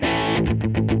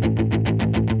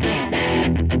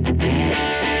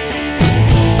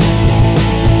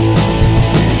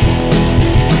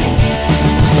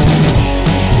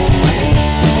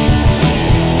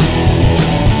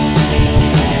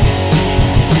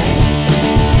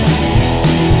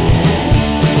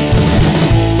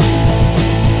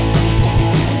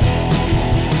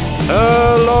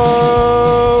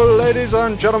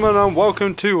gentlemen, and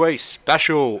welcome to a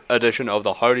special edition of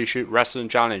the Holy Shoot Wrestling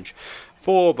Challenge.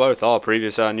 For both our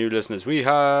previous and new listeners, we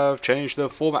have changed the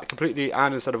format completely,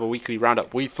 and instead of a weekly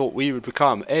roundup, we thought we would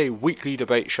become a weekly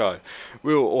debate show.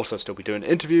 We will also still be doing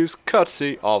interviews,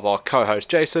 courtesy of our co-host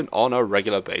Jason, on a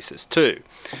regular basis too.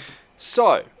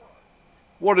 So,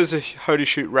 what is a Holy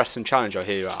Shoot Wrestling Challenge, I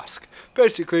hear you ask?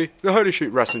 Basically, the Holy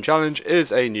Shoot Wrestling Challenge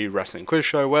is a new wrestling quiz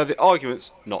show where the arguments,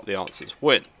 not the answers,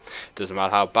 win. Doesn't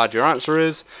matter how bad your answer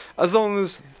is, as long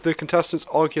as the contestants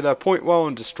argue their point well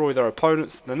and destroy their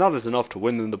opponents, then that is enough to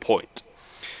win them the point.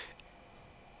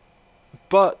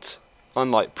 But,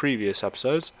 unlike previous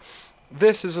episodes,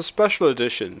 this is a special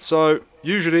edition, so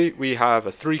usually we have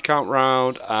a 3-count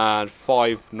round and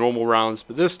 5 normal rounds,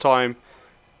 but this time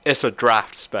it's a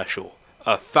draft special,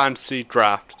 a fantasy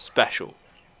draft special.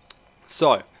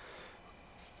 So,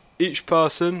 each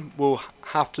person will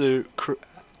have to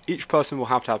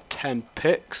have 10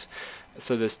 picks.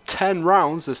 So there's 10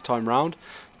 rounds this time round.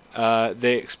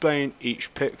 They explain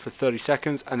each pick for 30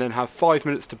 seconds and then have 5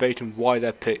 minutes debating why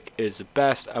their pick is the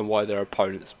best and why their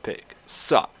opponent's pick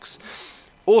sucks.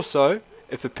 Also,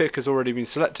 if the pick has already been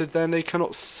selected, then they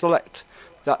cannot select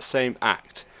that same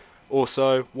act.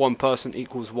 Also, one person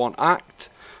equals one act.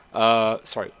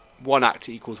 One act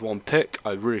equals one pick.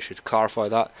 I really should clarify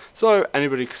that. So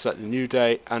anybody can select the New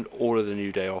Day and all of the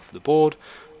New Day off the board.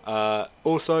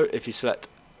 Also, if you select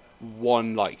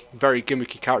one very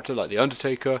gimmicky character like the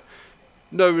Undertaker,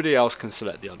 nobody else can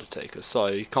select the Undertaker. So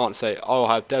you can't say, "Oh, I'll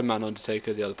have Deadman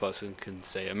Undertaker." The other person can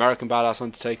say American Badass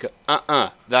Undertaker.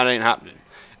 That ain't happening.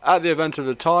 At the event of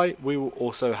the tie, we will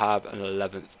also have an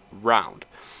 11th round.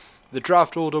 The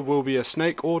draft order will be a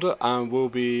snake order and will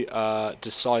be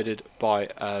decided by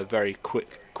a very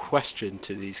quick question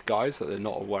to these guys that they're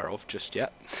not aware of just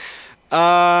yet.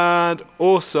 And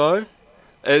also,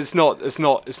 it's not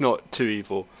too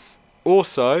evil.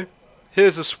 Also,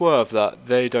 here's a swerve that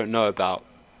they don't know about.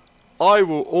 I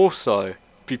will also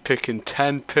be picking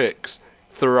 10 picks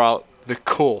throughout the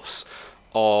course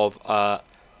of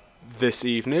this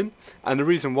evening, and the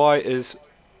reason why is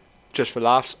just for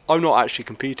laughs. I'm not actually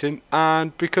competing,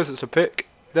 and because it's a pick,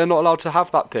 they're not allowed to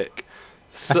have that pick.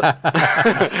 So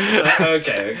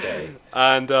Okay.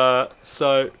 And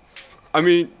so, I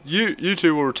mean, you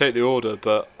two will rotate the order,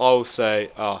 but I'll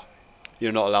say,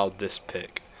 you're not allowed this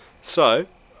pick. So,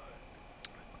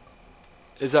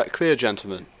 is that clear,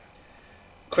 gentlemen?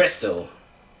 Crystal.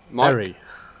 Mike? Harry.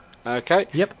 Okay.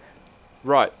 Yep.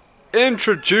 Right.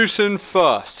 Introducing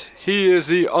first, he is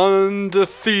the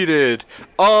undefeated,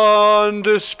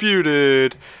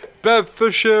 undisputed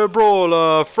Bedfordshire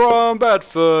Brawler from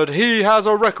Bedford. He has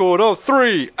a record of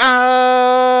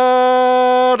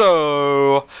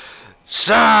 3-0.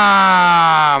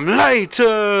 Sam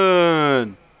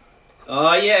Layton!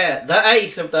 Oh yeah, the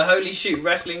ace of the Holy Shoot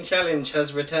Wrestling Challenge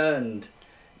has returned.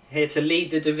 Here to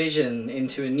lead the division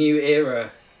into a new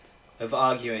era of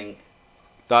arguing.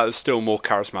 That is still more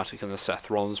charismatic than the Seth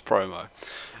Rollins promo.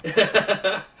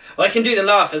 I can do the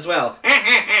laugh as well.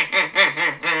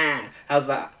 How's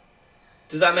that?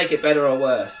 Does that make it better or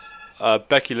worse?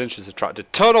 Becky Lynch is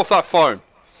attracted. Turn off that phone!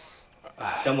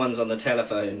 Someone's on the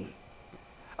telephone.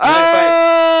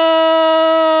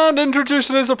 And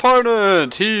introducing his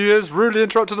opponent. He is really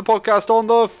interrupting the podcast on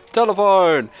the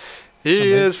telephone.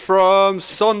 He is from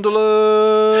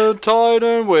Sunderland,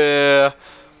 Tyne Wear,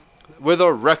 with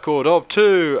a record of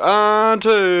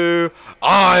 2-2,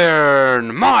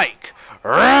 Iron Mike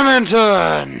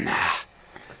Remington.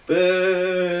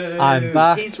 Boo! I'm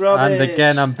back, He's rubbish. and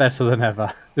again I'm better than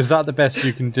ever. Is that the best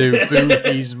you can do? Boo,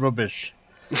 he's rubbish.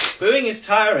 Booing is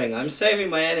tiring. I'm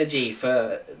saving my energy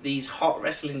for these hot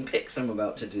wrestling picks I'm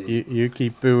about to do. You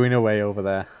keep booing away over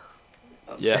there.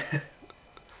 Yeah.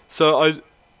 So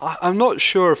I'm not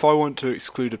sure if I want to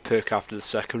exclude a pick after the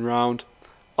second round.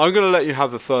 I'm going to let you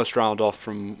have the first round off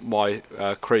from my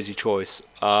crazy choice.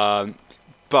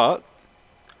 But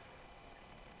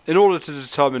in order to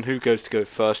determine who goes to go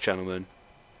first, gentlemen,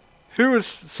 who was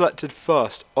selected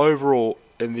first overall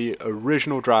in the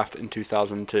original draft in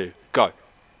 2002? Go.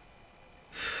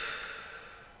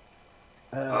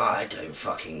 I don't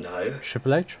fucking know.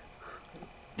 Triple H?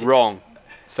 Wrong.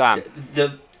 Sam.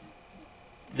 The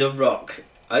Rock.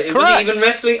 Was Correct. he even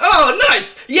wrestling? Oh,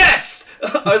 nice! Yes!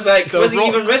 I was like, was he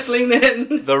even wrestling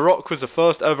then? The Rock was the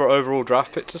first ever overall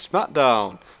draft pick to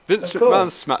SmackDown. Vince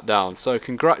McMahon's SmackDown. So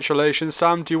congratulations,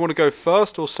 Sam. Do you want to go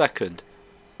first or second?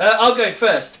 I'll go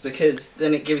first, because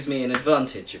then it gives me an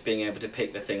advantage of being able to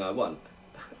pick the thing I want.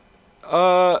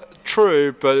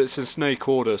 True, but it's in snake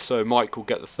order, so Mike will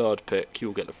get the third pick,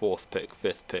 you'll get the fourth pick,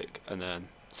 fifth pick, and then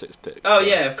sixth pick. Oh, so.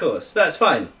 yeah, of course. That's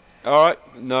fine. Alright,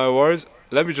 no worries.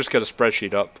 let me just get a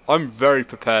spreadsheet up. I'm very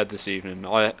prepared this evening.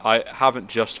 I haven't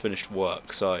just finished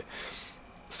work, so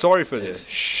sorry for this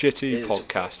shitty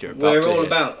podcast you're about to We're all hear.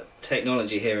 about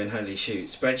technology here in Holy Shoot.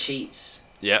 Spreadsheets.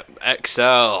 Yep,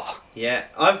 Excel. Yeah,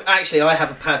 I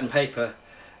have a pad and paper.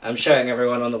 I'm showing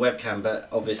everyone on the webcam, but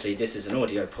obviously this is an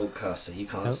audio podcast, so you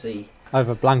can't see. I have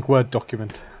a blank Word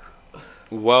document.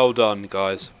 Well done,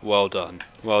 guys. Well done.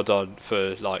 Well done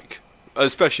for,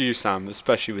 especially you, Sam,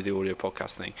 especially with the audio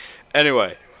podcast thing.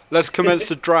 Anyway, let's commence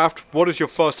the draft. What is your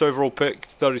first overall pick?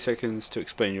 30 seconds to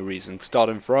explain your reason,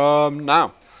 starting from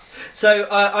now. So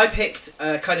I picked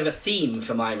kind of a theme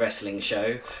for my wrestling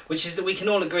show, which is that we can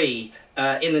all agree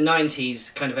in the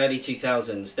 90s, kind of early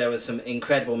 2000s, there were some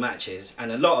incredible matches,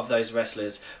 and a lot of those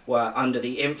wrestlers were under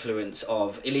the influence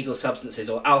of illegal substances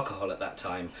or alcohol at that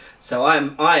time. So I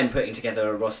am putting together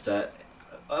a roster.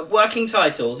 A working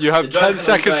title. You have 10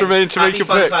 seconds remaining to make your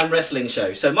pick. Happy Fun Time Wrestling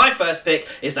Show. So my first pick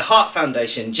is the Hart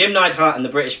Foundation, Jim Neidhart and the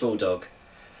British Bulldog.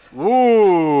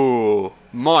 Ooh,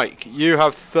 Mike, you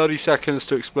have 30 seconds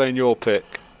to explain your pick.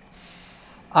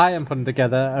 I am putting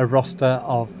together a roster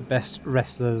of the best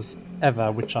wrestlers ever,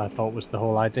 which I thought was the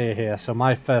whole idea here. So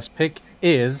my first pick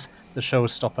is the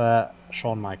showstopper,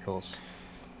 Shawn Michaels.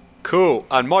 Cool,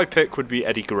 and my pick would be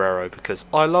Eddie Guerrero because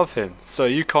I love him, so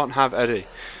you can't have Eddie.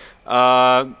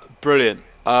 Brilliant.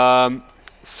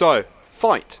 So,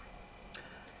 fight.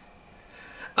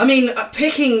 I mean,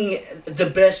 picking the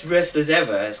best wrestlers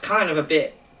ever is kind of a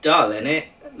bit dull, isn't it?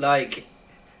 Like,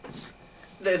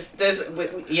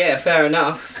 yeah, fair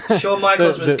enough. Shawn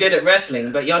Michaels was good at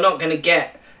wrestling, but you're not going to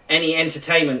get any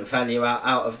entertainment value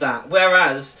out of that.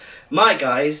 Whereas my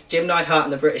guys, Jim Neidhart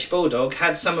and the British Bulldog,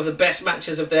 had some of the best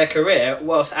matches of their career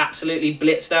whilst absolutely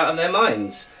blitzed out of their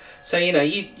minds. So,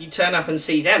 you turn up and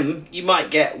see them, you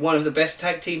might get one of the best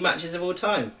tag team matches of all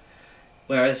time.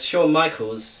 Whereas Shawn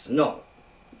Michaels, not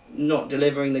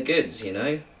delivering the goods,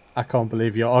 I can't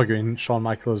believe you're arguing Shawn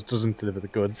Michaels doesn't deliver the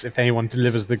goods. If anyone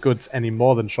delivers the goods any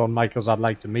more than Shawn Michaels, I'd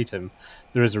like to meet him.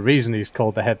 There is a reason he's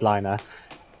called the headliner.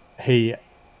 He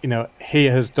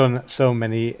has done so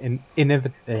many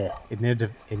innovative,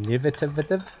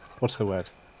 what's the word?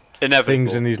 Inevitable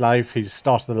things in his life. He's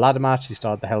started the ladder match. He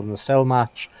started the Hell in a Cell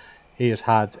match. He has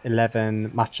had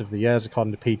 11 match of the years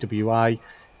according to PWI.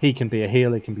 He can be a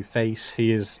heel. He can be face.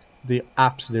 He is the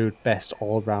absolute best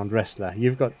all-round wrestler.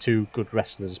 You've got two good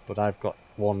wrestlers, but I've got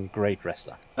one great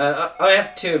wrestler. I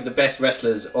have two of the best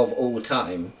wrestlers of all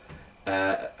time.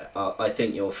 I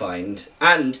think you'll find,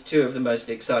 and two of the most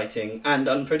exciting and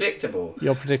unpredictable.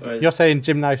 You're saying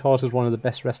Jim Neidhart is one of the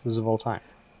best wrestlers of all time?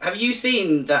 Have you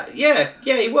seen that? Yeah,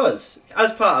 he was.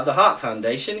 As part of the Hart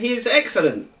Foundation, he is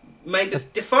excellent.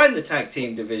 Defined the tag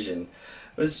team division.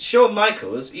 Was Shawn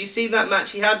Michaels. You seen that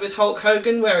match he had with Hulk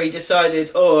Hogan where he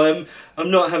decided, I'm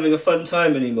not having a fun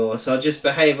time anymore, so I'll just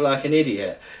behave like an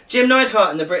idiot. Jim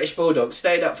Neidhart and the British Bulldog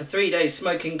stayed up for 3 days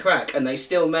smoking crack, and they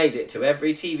still made it to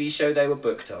every TV show they were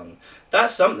booked on.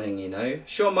 That's something,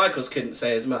 Shawn Michaels couldn't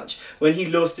say as much. When he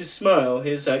lost his smile,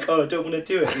 he was like, I don't want to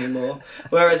do it anymore.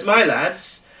 Whereas my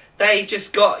lads, they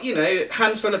just got,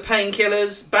 handful of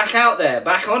painkillers, back out there,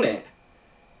 back on it.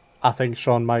 I think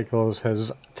Shawn Michaels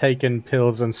has taken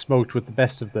pills and smoked with the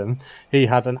best of them. He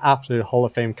had an absolute Hall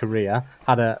of Fame career,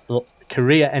 had a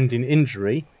career-ending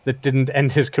injury that didn't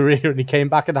end his career, and he came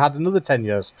back and had another 10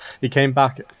 years. He came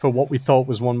back for what we thought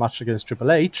was one match against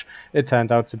Triple H. It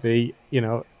turned out to be,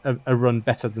 a run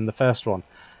better than the first one.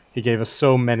 He gave us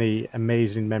so many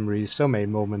amazing memories, so many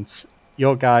moments.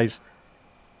 Your guys,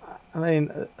 I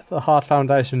mean, the Hart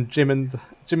Foundation, Jim and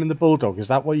the Bulldog, is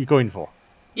that what you're going for?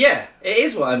 Yeah, it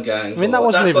is what I'm going for. I mean, that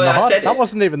wasn't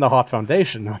even the Hart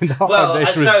Foundation. I mean, the Hart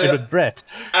Foundation was Jim and Brett.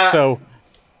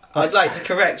 I'd like to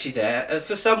correct you there.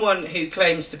 For someone who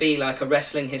claims to be like a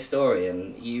wrestling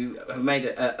historian, you have made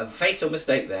a fatal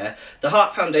mistake there. The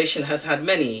Hart Foundation has had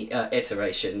many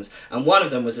iterations, and one of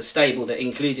them was a stable that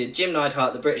included Jim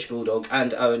Neidhart, the British Bulldog,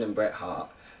 and Owen and Bret Hart.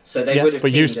 So they would have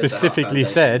but you specifically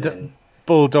said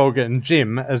Bulldog and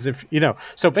Jim as if,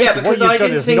 So basically what you've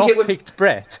done is not picked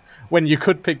Brett when you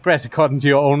could pick Brett according to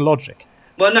your own logic.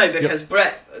 Well, no, because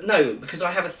because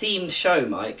I have a themed show,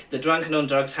 Mike, the Drunken on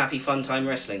Drugs Happy Fun Time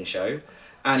Wrestling Show,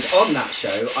 and on that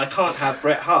show I can't have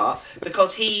Bret Hart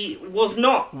because he was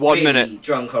not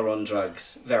drunk or on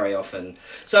drugs very often.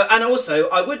 So, and also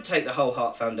I would take the whole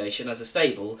Hart Foundation as a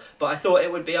stable, but I thought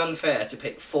it would be unfair to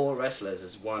pick 4 wrestlers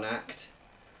as one act.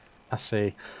 I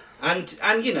see. And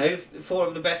 4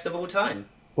 of the best of all time.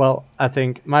 Well, I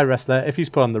think my wrestler, if he's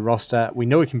put on the roster, we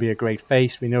know he can be a great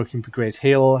face, we know he can be a great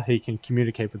heel, he can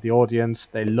communicate with the audience,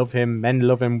 they love him, men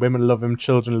love him, women love him,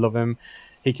 children love him.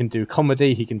 He can do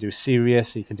comedy, he can do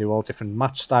serious, he can do all different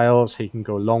match styles, he can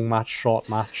go long match, short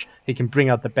match. He can bring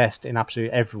out the best in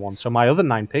absolutely everyone. So my other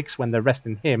 9 picks, when they're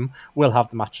wrestling him, will have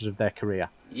the matches of their career.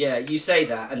 Yeah, you say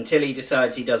that until he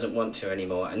decides he doesn't want to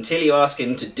anymore. Until you ask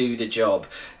him to do the job,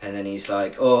 and then he's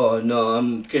like, "Oh no,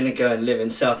 I'm gonna go and live in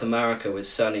South America with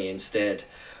Sonny instead,"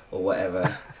 or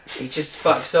whatever. He just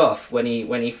fucks off when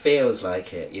he feels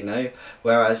like it, you know.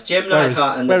 Whereas Jim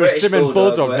Neidhart and the British Jim and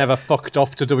Bulldog were, never fucked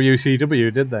off to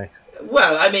WCW, did they?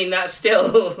 Well, I mean that's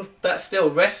still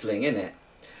wrestling, isn't it?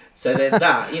 So there's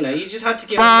that. You know, you just had to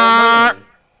give him more money.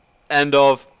 End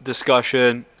of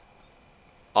discussion.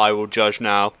 I will judge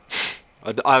now.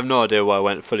 I have no idea why I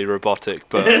went fully robotic,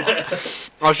 but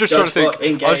I was just trying to think.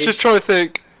 Engaged. I was just trying to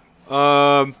think.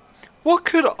 What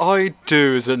could I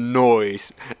do as a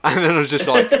noise? And then I was just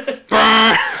like,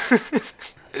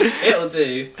 It'll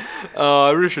do.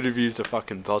 I really should have used a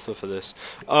fucking buzzer for this.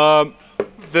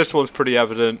 This one's pretty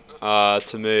evident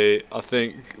to me. I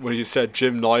think when you said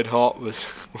Jim Neidhart was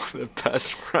one of the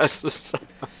best wrestlers.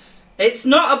 It's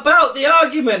not about the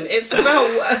argument. It's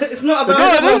not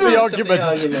about the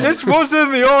argument. This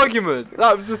wasn't the argument.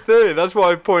 That was the thing. That's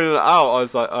why I pointed it out. I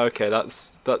was like, okay,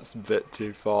 that's a bit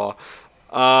too far.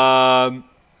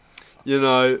 You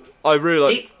know, I really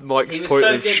like Mike's point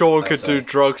of Sean could do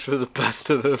drugs for the best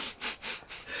of them.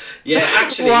 Yeah,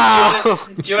 actually, wow.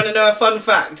 do you want to know a fun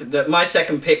fact? That my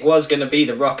second pick was going to be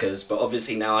the Rockers, but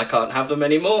obviously now I can't have them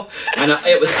anymore. And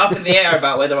it was up in the air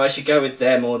about whether I should go with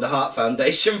them or the Hart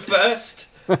Foundation first.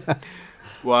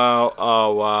 Wow,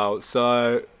 oh wow.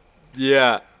 So,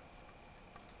 yeah.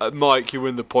 Mike, you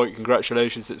win the point.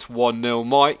 Congratulations, it's 1-0.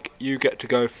 Mike, you get to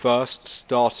go first,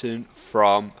 starting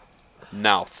from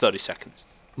now. 30 seconds.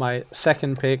 My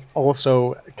second pick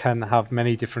also can have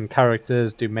many different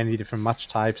characters, do many different match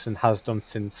types, and has done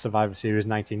since Survivor Series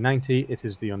 1990. It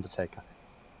is The Undertaker.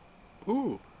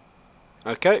 Ooh.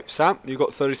 Okay, Sam, you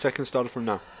got 30 seconds started from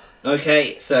now.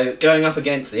 Okay, so going up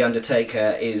against The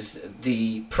Undertaker is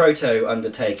the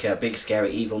proto-Undertaker, big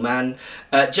scary evil man,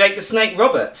 Jake the Snake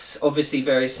Roberts. Obviously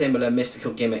very similar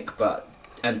mystical gimmick,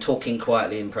 and talking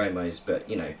quietly in promos, but,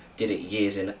 you know, did it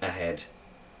years ahead.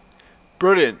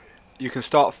 Brilliant. You can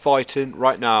start fighting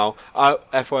right now.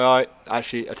 FYI,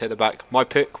 actually, I take that back. My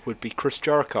pick would be Chris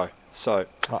Jericho. So,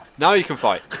 now you can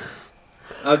fight.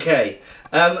 Okay.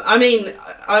 I mean,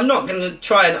 I'm not going to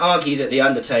try and argue that The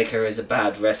Undertaker is a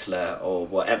bad wrestler or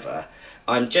whatever.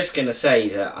 I'm just going to say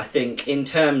that I think in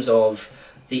terms of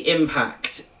the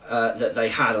impact that they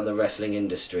had on the wrestling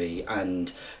industry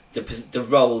and the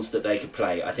roles that they could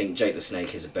play, I think Jake the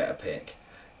Snake is a better pick.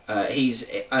 He's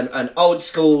an old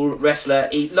school wrestler.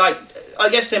 I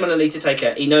guess similarly to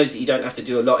Taker, he knows that you don't have to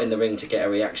do a lot in the ring to get a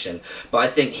reaction. But I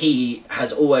think he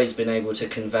has always been able to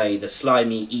convey the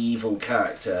slimy, evil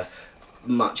character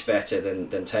much better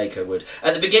than Taker would.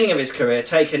 At the beginning of his career,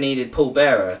 Taker needed Paul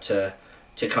Bearer to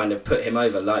kind of put him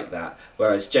over like that,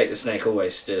 whereas Jake the Snake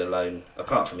always stood alone,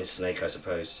 apart from his snake, I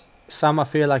suppose. Sam, I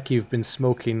feel like you've been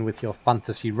smoking with your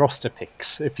fantasy roster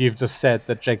picks if you've just said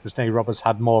that Jake the Snake Roberts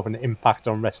had more of an impact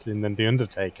on wrestling than The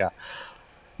Undertaker.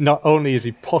 Not only is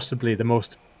he possibly the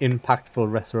most impactful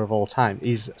wrestler of all time,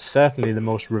 he's certainly the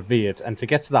most revered, and to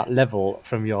get to that level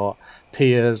from your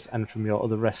peers and from your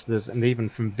other wrestlers and even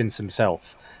from Vince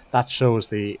himself, that shows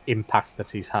the impact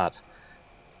that he's had.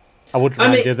 I would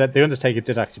remind you that The Undertaker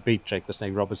did actually beat Jake the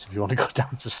Snake Roberts if you want to go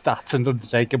down to stats, and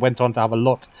Undertaker went on to have a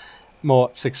lot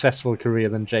more successful career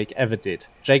than Jake ever did.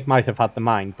 Jake might have had the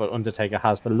mind, but Undertaker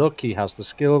has the look, he has the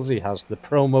skills, he has the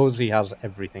promos, he has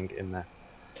everything in there.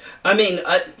 I mean,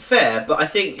 fair, but I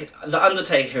think The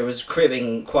Undertaker was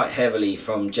cribbing quite heavily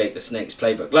from Jake the Snake's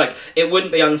playbook. Like, it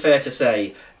wouldn't be unfair to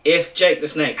say, if Jake the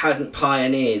Snake hadn't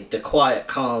pioneered the quiet,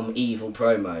 calm, evil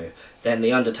promo, then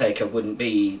The Undertaker wouldn't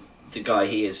be the guy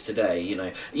he is today. You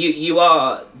know, you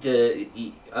are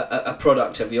a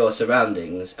product of your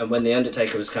surroundings, and when The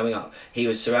Undertaker was coming up, he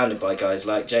was surrounded by guys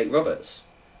like Jake Roberts.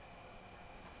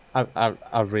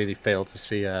 I really fail to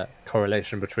see a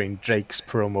correlation between Jake's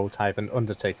promo type and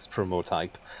Undertaker's promo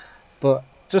type. But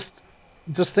just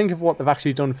think of what they've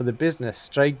actually done for the business.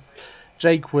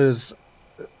 Jake was...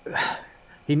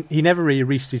 He never really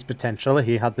reached his potential.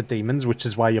 He had the demons, which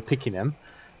is why you're picking him.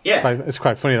 Yeah. It's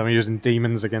quite funny that I'm using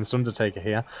demons against Undertaker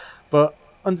here. But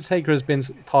Undertaker has been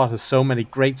part of so many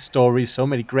great stories, so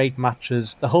many great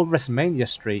matches. The whole WrestleMania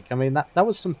streak, I mean, that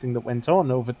was something that went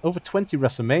on over 20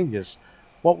 WrestleManias.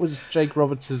 What was Jake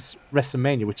Roberts'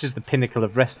 WrestleMania, which is the pinnacle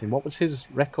of wrestling? What was his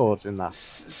record in that?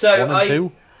 So 1 and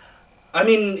 2? I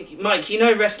mean, Mike, you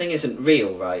know wrestling isn't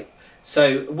real, right?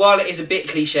 So while it is a bit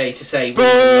cliche to say... Boo!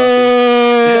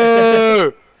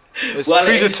 It's Well,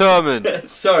 predetermined.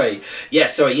 Sorry. Yeah,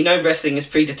 sorry. You know wrestling is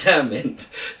predetermined.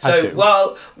 I So do.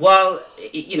 while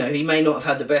you know he may not have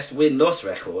had the best win-loss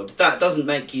record, that doesn't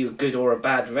make you a good or a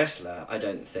bad wrestler, I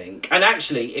don't think. And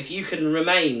actually, if you can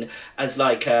remain as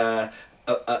like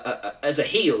as a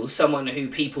heel, someone who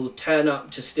people turn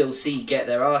up to still see get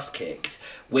their ass kicked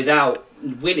without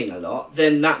winning a lot,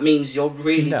 then that means you're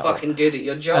really No. fucking good at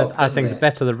your job. I think the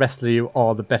better the wrestler you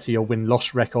are, the better your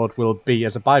win-loss record will be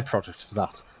as a byproduct of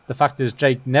that. The fact is,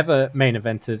 Jake never main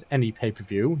evented any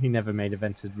pay-per-view. He never main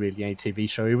evented really any TV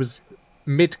show. He was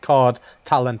mid-card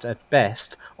talent at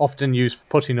best, often used for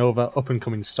putting over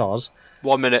up-and-coming stars.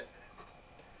 1 minute.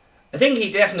 I think he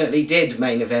definitely did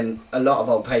main event a lot of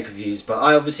old pay-per-views, but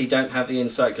I obviously don't have the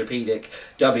encyclopedic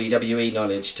WWE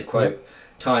knowledge to quote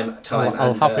time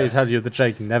I'll happily tell you that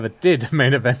Jake never did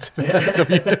main event a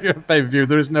WWE pay-per-view.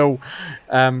 There is no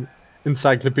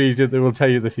encyclopedia that will tell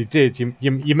you that he did.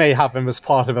 You may have him as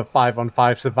part of a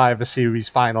 5-on-5 Survivor Series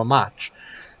final match.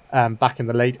 Back in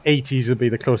the late 80s would be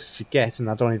the closest you get, and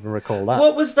I don't even recall that.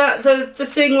 What was that? The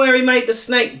thing where he made the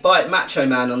snake bite Macho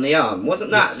Man on the arm? Wasn't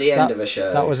that the end of a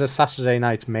show? That was a Saturday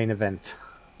night main event.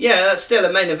 Yeah, that's still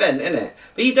a main event, isn't it?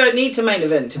 But you don't need to main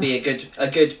event to be a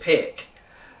good pick.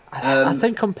 I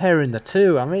think comparing the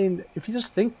two, I mean, if you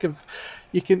just think of,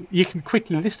 you can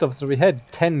quickly list off the top of your head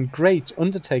 10 great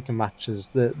Undertaker matches.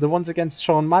 The ones against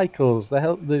Shawn Michaels,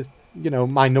 the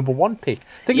my number one pick.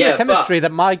 Think of the chemistry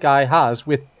that my guy has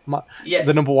with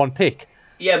the number one pick.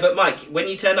 Yeah, but Mike, when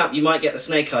you turn up, you might get the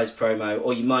Snake Eyes promo,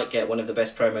 or you might get one of the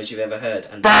best promos you've ever heard.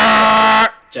 And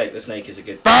Jake the Snake is a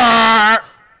good.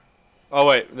 Oh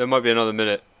wait, there might be another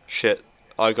minute. Shit,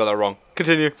 I got that wrong.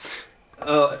 Continue.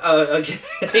 Oh, okay.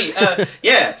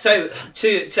 Yeah, so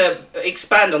to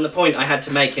expand on the point I had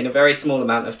to make in a very small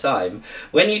amount of time,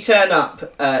 when you turn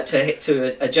up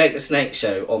to a Jake the Snake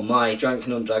show on my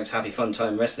Drunken on Drugs Happy Fun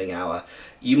Time Wrestling Hour,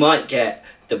 you might get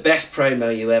the best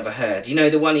promo you ever heard. You know,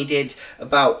 the one he did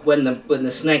about when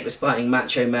the snake was biting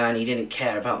Macho Man, he didn't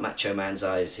care about Macho Man's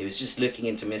eyes. He was just looking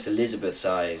into Miss Elizabeth's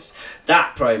eyes.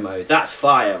 That promo, that's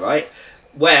fire, right?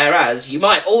 Whereas you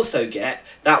might also get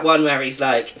that one where he's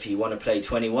like, if you want to play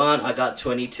 21, I got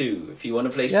 22. If you want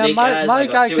to play Snake Eyes, my I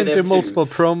got guy two can of them do multiple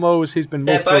promos. He's been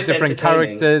multiple different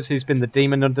characters. He's been the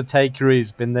Demon Undertaker.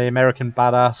 He's been the American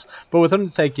Badass. But with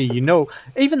Undertaker,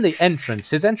 even the entrance,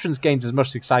 his entrance gains as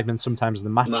much excitement sometimes as the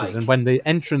matches. Mike. And when the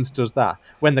entrance does that,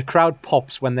 when the crowd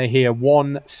pops, when they hear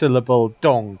one syllable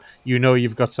dong, you know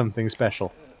you've got something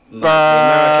special. Mike, the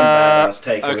American Badass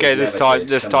Taker. Okay, this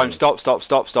time,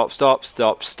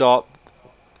 stop.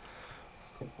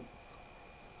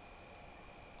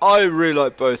 I really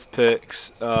like both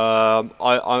picks.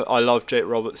 I love Jake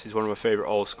Roberts. He's one of my favourite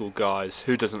old school guys.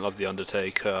 Who doesn't love The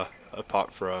Undertaker?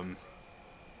 Apart from...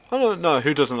 I don't know,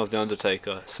 who doesn't love The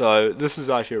Undertaker? So this is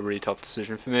actually a really tough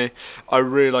decision for me. I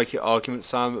really like your argument,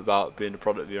 Sam, about being a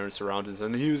product of your own surroundings,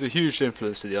 and he was a huge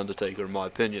influence to The Undertaker, in my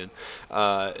opinion,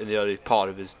 in the early part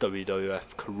of his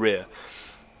WWF career.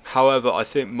 However, I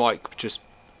think Mike just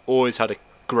always had a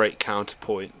great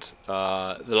counterpoint.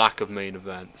 The lack of main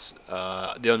events,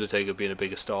 The Undertaker being a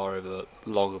bigger star over a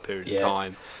longer period of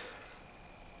time.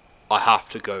 I have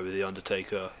to go with The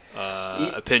Undertaker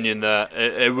opinion there.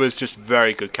 It was just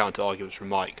very good counter arguments from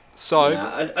Mike. So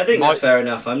I think that's fair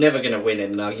enough. I'm never going to win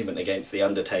in an argument against The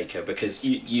Undertaker because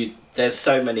there's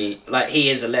so many, like, he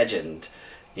is a legend,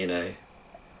 you know.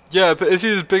 Yeah, but is he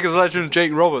as big as legend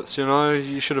Jake Roberts? You know,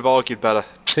 you should have argued better.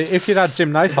 See, if you'd had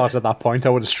Jim Neidhart at that point, I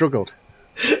would have struggled.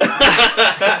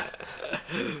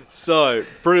 So,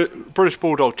 British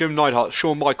Bulldog, Jim Neidhart,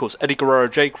 Shawn Michaels, Eddie Guerrero,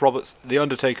 Jake Roberts, The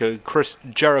Undertaker, Chris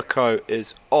Jericho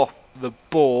is off the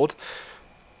board.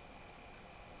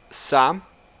 Sam,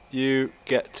 you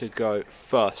get to go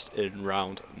first in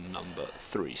round number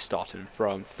 3, starting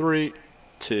from 3,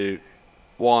 2,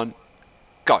 1,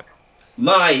 go.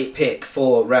 My pick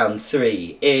for round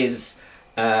 3 is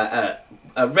a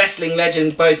wrestling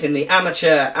legend both in the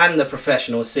amateur and the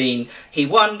professional scene. He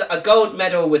won a gold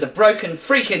medal with a broken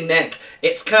freaking neck.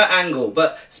 It's Kurt Angle,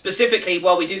 but specifically,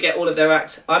 while we do get all of their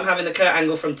acts, I'm having the Kurt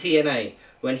Angle from TNA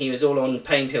when he was all on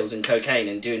pain pills and cocaine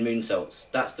and doing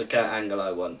moonsaults. That's the Kurt Angle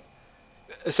I want.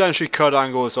 Essentially, Kurt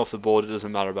Angle is off the board. It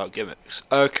doesn't matter about gimmicks.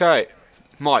 Okay,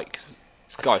 Mike,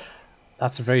 go.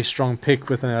 That's a very strong pick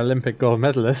with an Olympic gold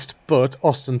medalist, but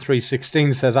Austin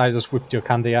 316 says I just whipped your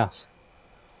candy ass.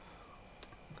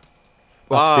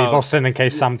 Well, Steve Austin, in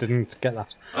case Sam didn't get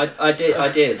that. I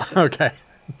did. Okay.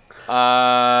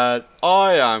 I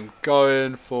am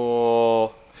going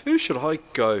for... Who should I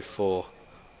go for?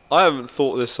 I haven't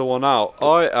thought this one out.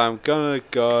 I am gonna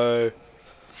go...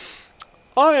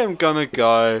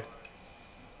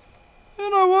 You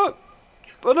know what?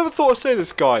 I never thought I'd say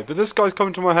this guy, but this guy's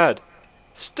coming to my head.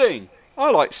 Sting.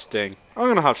 I like Sting. I'm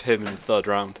going to have him in the third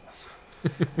round.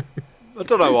 I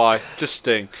don't know why, just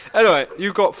Sting. Anyway,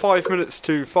 you've got 5 minutes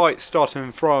to fight,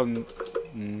 starting from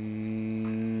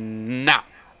now.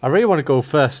 I really want to go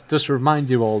first, just to remind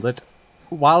you all that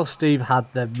while Steve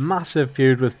had the massive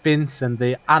feud with Vince and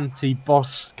the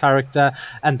anti-boss character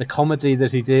and the comedy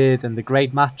that he did and the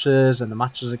great matches and the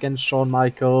matches against Shawn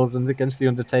Michaels and against The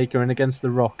Undertaker and against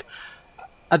The Rock,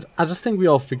 I just think we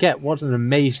all forget what an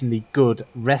amazingly good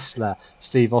wrestler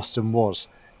Steve Austin was.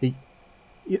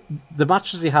 The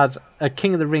matches he had at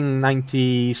King of the Ring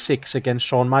 96 against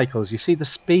Shawn Michaels, you see the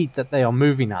speed that they are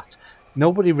moving at.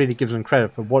 Nobody really gives him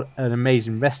credit for what an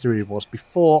amazing wrestler he was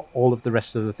before all of the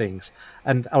rest of the things.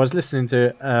 And I was listening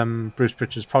to Bruce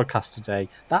Pritchard's podcast today.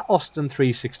 That Austin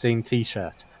 316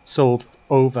 t-shirt sold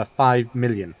over 5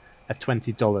 million at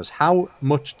 $20. How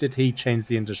much did he change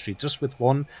the industry just with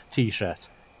one t-shirt?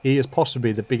 He is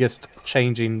possibly the biggest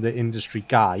changing the industry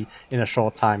guy in a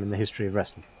short time in the history of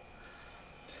wrestling.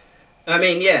 I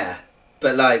mean, yeah,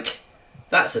 but like,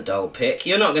 that's a dull pick.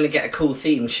 You're not going to get a cool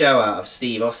themed show out of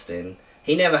Steve Austin.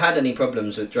 He never had any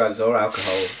problems with drugs or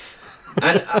alcohol.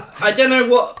 And I don't know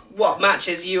what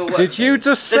matches you were watching. Did you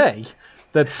just say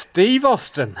that Steve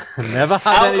Austin never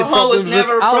had any alcohol was problems with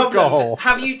never a alcohol?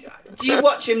 problem. Do you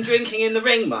watch him drinking in the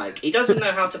ring, Mike? He doesn't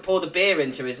know how to pour the beer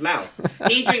into his mouth.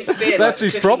 He drinks beer That's like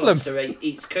his a Cookie problem. Monster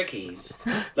eats cookies.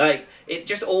 Like, it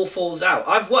just all falls out.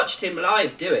 I've watched him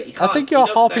live do it. I think you're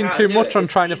harping too much on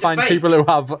trying to find people who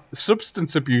have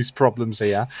substance abuse problems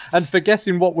here and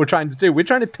forgetting what we're trying to do. We're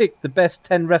trying to pick the best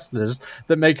 10 wrestlers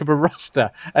that make up a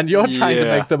roster, and you're trying to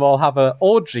make them all have an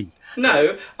orgy.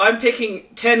 No, I'm picking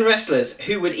 10 wrestlers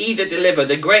who would either deliver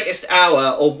the greatest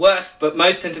hour or worst but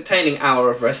most entertaining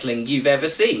hour of wrestling you've ever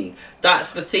seen. That's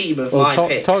the theme of my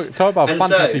picks. Talk about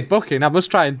fantasy booking. I must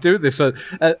try and do this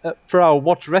for our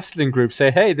Watch Wrestling group.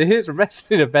 Say, hey, here's a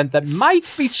wrestling event that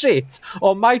might be shit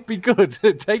or might be good.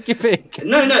 Take your pick.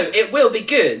 No, it will be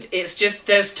good. It's just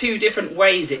there's two different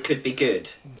ways it could be good.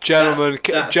 Gentlemen,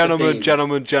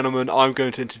 I'm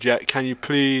going to interject. Can you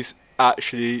please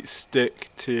actually stick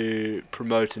to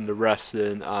promoting the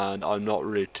wrestling? And I'm not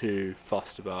really too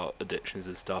fussed about addictions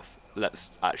and stuff.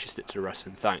 Let's actually stick to the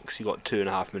wrestling. Thanks. You got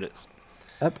 2.5 minutes.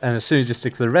 Yep, and as soon as you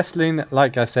stick to the wrestling,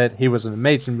 like I said, he was an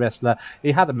amazing wrestler.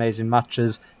 He had amazing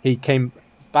matches. He came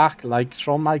back, like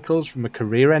Shawn Michaels, from a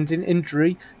career-ending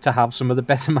injury to have some of the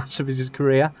better matches of his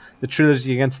career. The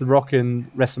trilogy against The Rock in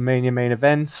WrestleMania main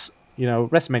events,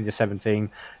 WrestleMania 17,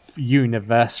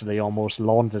 universally almost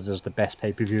lauded as the best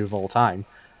pay-per-view of all time,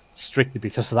 strictly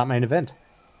because of that main event.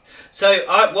 So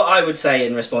what I would say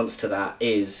in response to that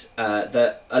is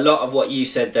that a lot of what you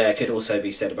said there could also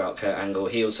be said about Kurt Angle.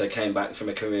 He also came back from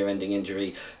a career-ending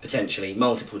injury, potentially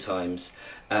multiple times,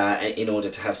 in order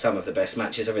to have some of the best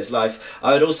matches of his life.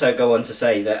 I would also go on to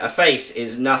say that a face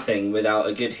is nothing without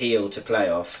a good heel to play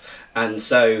off. And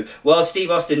so, while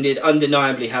Steve Austin did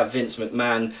undeniably have Vince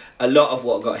McMahon, a lot of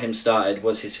what got him started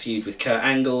was his feud with Kurt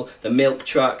Angle, the milk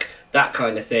truck, that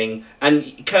kind of thing.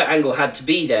 And Kurt Angle had to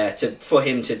be there for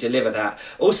him to deliver that.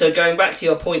 Also, going back to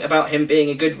your point about him being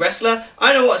a good wrestler,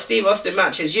 I know what Steve Austin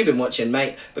matches you've been watching,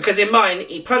 mate, because in mine,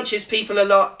 he punches people a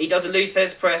lot, he does a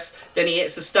Luthez press, then he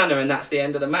hits the stunner, and that's the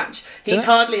end of the match. He's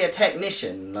hardly a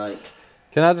technician, like...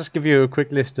 Can I just give you a quick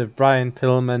list of Brian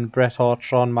Pillman, Bret Hart,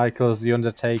 Shawn Michaels, The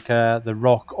Undertaker, The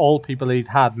Rock, all people he'd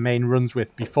had main runs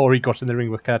with before he got in the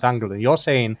ring with Kurt Angle. And you're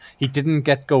saying he didn't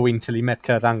get going till he met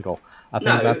Kurt Angle. I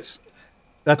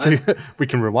think we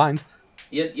can rewind.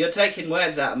 You're taking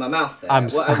words out of my mouth there. I'm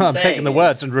taking the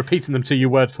words and repeating them to you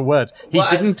word for word. He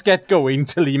didn't get going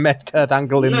till he met Kurt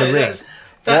Angle in the ring.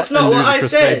 That's not what I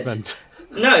said. Statement.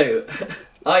 No,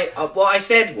 what I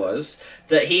said was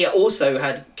that he also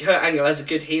had Kurt Angle as a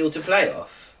good heel to play off.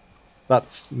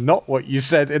 That's not what you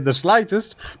said in the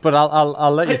slightest, but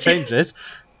I'll let you change it.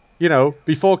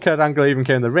 Before Kurt Angle even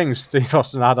came in the ring, Steve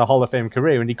Austin had a Hall of Fame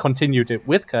career, and he continued it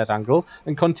with Kurt Angle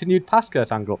and continued past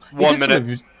Kurt Angle. 1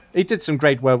 minute. He did some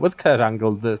great work with Kurt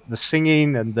Angle, the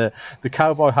singing and the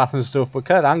cowboy hat and stuff, but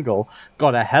Kurt Angle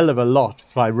got a hell of a lot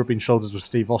by rubbing shoulders with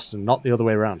Steve Austin, not the other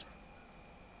way around.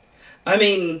 I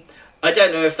mean, I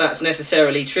don't know if that's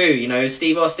necessarily true.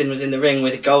 Steve Austin was in the ring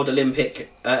with a gold Olympic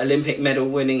medal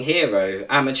winning hero,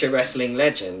 amateur wrestling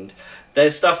legend.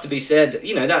 There's stuff to be said.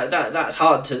 That's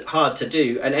hard to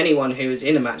do. And anyone who was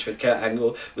in a match with Kurt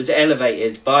Angle was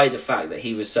elevated by the fact that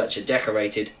he was such a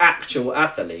decorated actual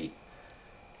athlete.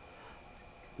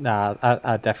 Nah,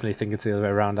 I definitely think it's the other way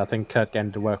around. I think Kurt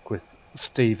getting to work with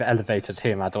Steve elevated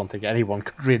him. I don't think anyone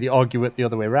could really argue it the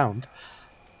other way around.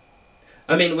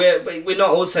 I mean, we're not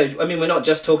also. I mean, we're not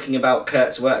just talking about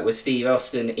Kurt's work with Steve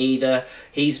Austin either.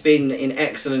 He's been in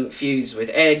excellent feuds with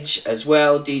Edge as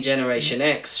well. D-Generation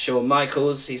X, Shawn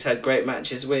Michaels. He's had great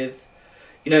matches with.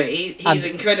 You know, he's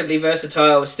incredibly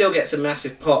versatile. Still gets a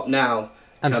massive pop now.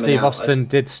 And Steve Austin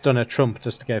did stun a Trump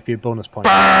just to get a few bonus points.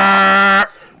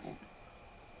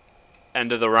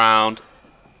 End of the round.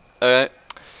 Okay.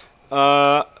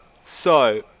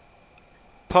 So,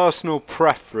 personal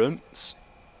preference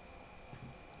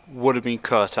would have been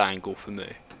Kurt Angle for me.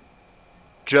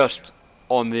 Just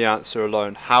on the answer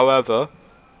alone. However,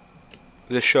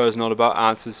 this show is not about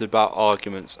answers, it's about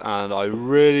arguments. And I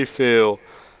really feel,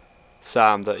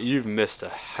 Sam, that you've missed a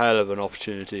hell of an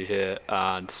opportunity here.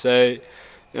 And say,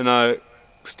 you know,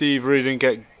 Steve really didn't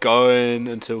get going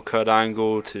until Kurt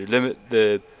Angle to limit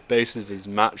the basis of his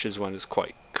matches when it's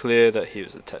quite clear that he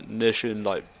was a technician,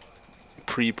 like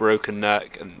pre-broken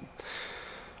neck. And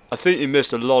I think you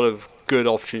missed a lot of good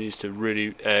opportunities to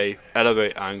really A,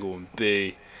 elevate Angle, and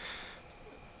B,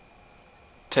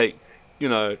 take, you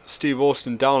know, Steve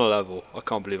Austin down a level. I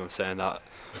can't believe I'm saying that.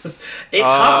 It's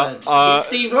hard. It's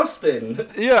Steve Austin.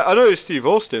 Yeah, I know it's Steve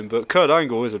Austin, but Kurt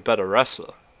Angle is a better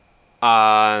wrestler.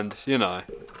 And, you know,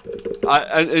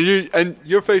 and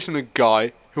you're facing a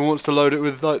guy who wants to load it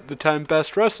with like the 10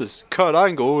 best wrestlers. Kurt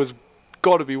Angle has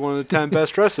got to be one of the 10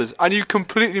 best wrestlers. And you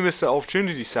completely missed that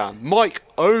opportunity, Sam. Mike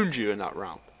owned you in that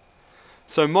round.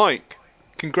 So, Mike,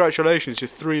 congratulations, you're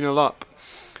 3-0 up.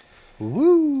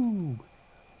 Woo!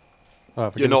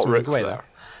 Oh, you're not Ric Flair.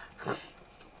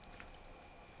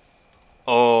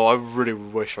 Oh, I really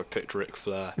wish I picked Ric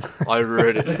Flair. I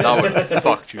really, that would have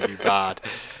fucked you bad.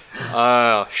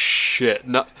 Oh, shit.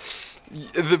 No,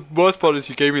 the worst part is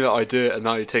you gave me that idea and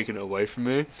now you're taking it away from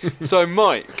me. So,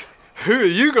 Mike, who are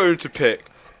you going to pick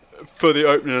for the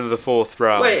opening of the fourth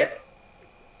round? Wait,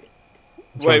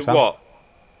 what?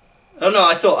 Oh no,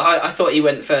 I thought you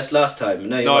went first last time.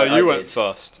 No, you went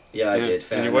first. Yeah, I did.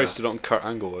 Fair and you enough. wasted on Kurt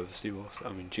Angle over Steve Austin.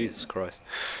 I mean, Jesus Christ.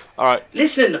 All right.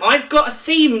 Listen, I've got a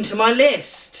theme to my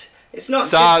list. It's not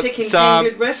just picking 10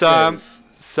 good wrestlers.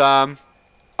 Sam,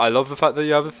 I love the fact that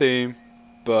you have a theme,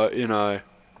 but you know,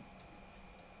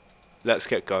 let's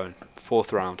get going.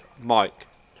 Fourth round. Mike,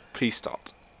 please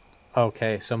start.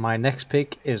 Okay, so my next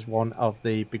pick is one of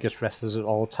the biggest wrestlers of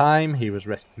all time. He was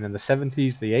wrestling in the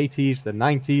 70s, the 80s, the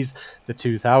 90s, the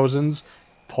 2000s.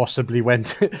 Possibly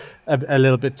went a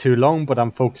little bit too long, but I'm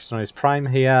focused on his prime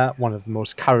here. One of the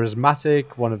most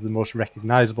charismatic, one of the most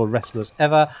recognizable wrestlers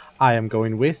ever. I am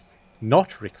going with,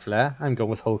 not Ric Flair, I'm going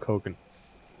with Hulk Hogan.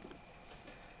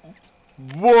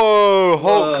 Whoa,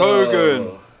 Hulk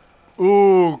Hogan.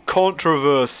 Ooh,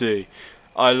 controversy.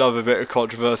 I love a bit of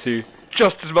controversy.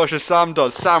 Just as much as Sam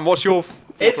does. Sam, what's your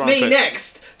It's me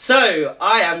next. So,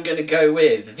 I am going to go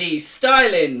with the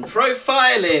styling,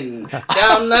 profiling,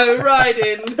 down low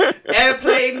riding,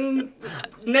 airplane,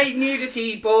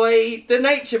 nudity boy, the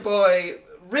nature boy,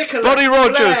 Rickolas. Buddy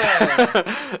Rogers!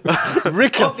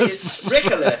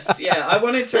 Rickolas, yeah. I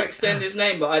wanted to extend his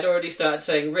name, but I'd already started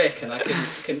saying Rick, and I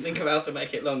couldn't think of how to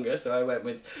make it longer, so I went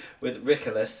with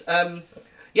Rickolas.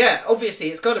 Yeah, obviously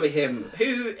it's got to be him.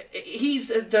 He's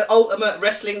the ultimate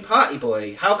wrestling party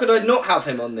boy. How could I not have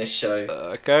him on this show?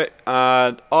 Okay,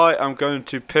 and I am going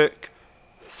to pick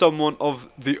someone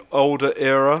of the older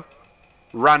era,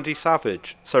 Randy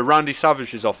Savage. So Randy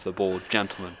Savage is off the board,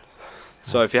 gentlemen.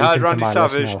 So if you had Randy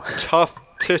Savage, tough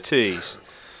titties.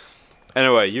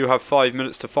 Anyway, you have 5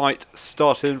 minutes to fight,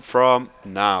 starting from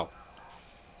now.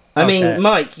 I mean,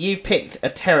 Mike, you've picked a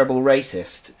terrible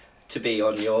racist to be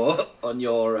on your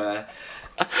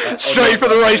straight for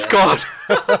the race card.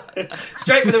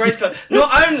 Straight for the race card.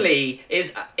 Not only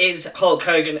is Hulk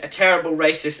Hogan a terrible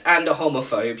racist and a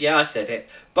homophobe, yeah, I said it,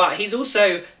 but he's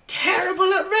also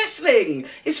terrible at wrestling.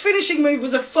 His finishing move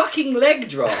was a fucking leg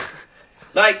drop.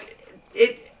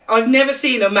 I've never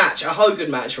seen a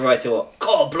Hogan match where I thought,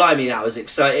 God blimey, that was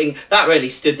exciting. That really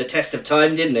stood the test of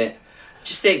time, didn't it?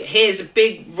 Just think, here's a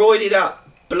big roided up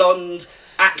blonde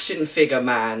action figure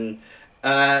man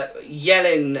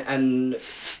yelling and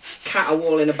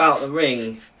caterwauling about the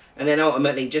ring, and then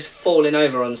ultimately just falling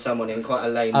over on someone in quite a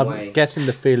lame way. I'm getting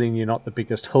the feeling you're not the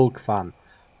biggest Hulk fan,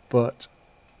 but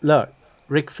look,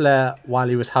 Ric Flair, while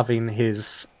he was having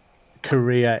his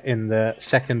career in the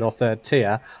second or third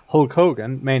tier, Hulk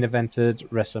Hogan main evented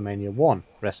WrestleMania 1,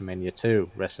 WrestleMania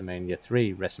 2, WrestleMania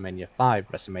 3, WrestleMania 5,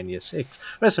 WrestleMania 6,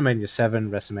 WrestleMania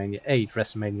 7, WrestleMania 8,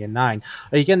 WrestleMania 9.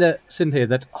 Are you going to sit here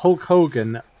that Hulk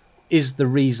Hogan is the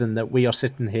reason that we are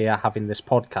sitting here having this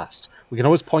podcast? We can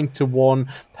always point to one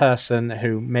person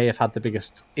who may have had the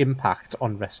biggest impact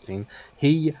on wrestling.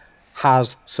 He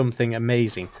has something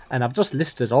amazing. And I've just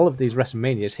listed all of these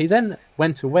WrestleManias. He then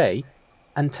went away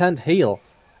and turned heel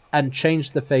and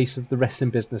changed the face of the wrestling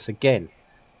business again.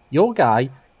 Your guy,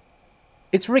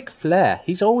 it's Ric Flair.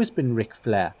 He's always been Ric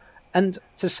Flair. And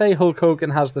to say Hulk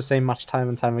Hogan has the same match time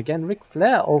and time again, Ric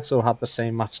Flair also had the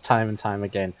same match time and time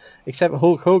again. Except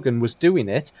Hulk Hogan was doing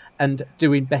it and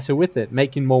doing better with it,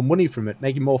 making more money from it,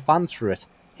 making more fans through it.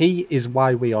 He is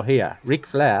why we are here. Ric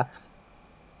Flair...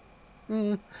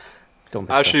 don't think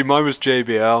Actually, so. mine was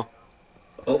JBL.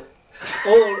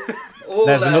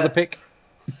 There's another pick.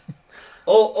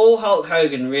 All Hulk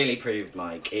Hogan really proved,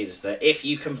 Mike, is that if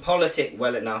you can politic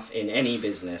well enough in any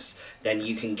business, then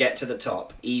you can get to the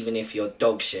top, even if you're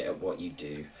dog shit at what you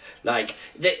do. Like,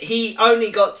 that he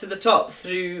only got to the top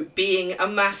through being a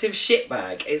massive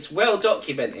shitbag. It's well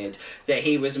documented that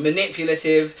he was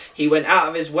manipulative, he went out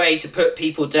of his way to put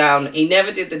people down, he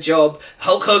never did the job.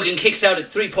 Hulk Hogan kicks out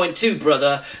at 3.2,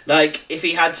 brother. Like, if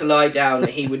he had to lie down,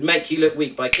 he would make you look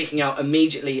weak by kicking out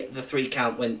immediately the 3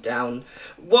 count went down.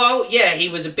 Well, yeah, he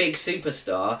was a big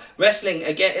superstar. Wrestling,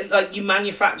 again, like, you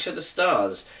manufacture the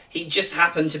stars. He just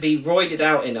happened to be roided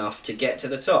out enough to get to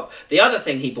the top. The other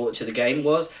thing he brought to the game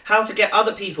was how to get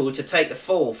other people to take the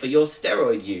fall for your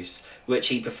steroid use, which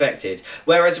he perfected.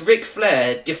 Whereas Ric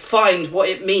Flair defined what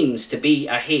it means to be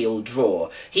a heel draw.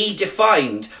 He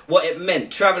defined what it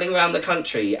meant travelling around the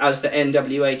country as the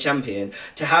NWA champion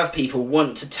to have people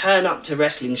want to turn up to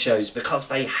wrestling shows because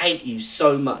they hate you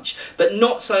so much. But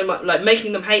not so much, like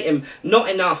making them hate him, not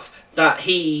enough that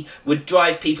he would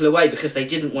drive people away because they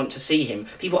didn't want to see him.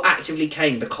 People actively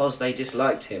came because they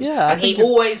disliked him. Yeah, and he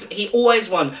always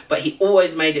won, but he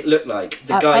always made it look like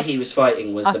the guy he was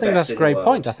fighting was the best in the world. I think that's a great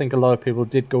point. I think a lot of people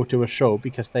did go to a show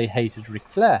because they hated Ric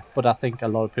Flair, but I think a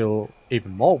lot of people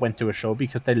even more went to a show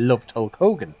because they loved Hulk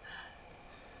Hogan.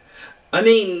 I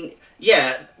mean,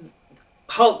 yeah,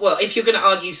 well, if you're going to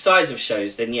argue size of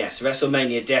shows, then yes,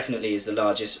 WrestleMania definitely is a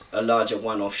larger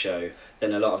one-off show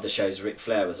than a lot of the shows Ric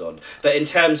Flair was on. But in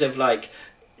terms of like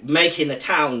making the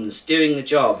towns, doing the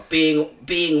job,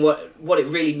 being what it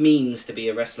really means to be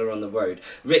a wrestler on the road,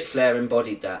 Ric Flair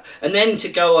embodied that. And then to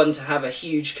go on to have a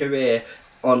huge career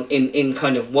in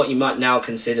kind of what you might now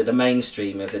consider the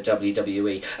mainstream of the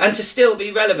WWE, and to still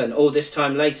be relevant all this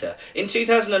time later. In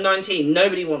 2019,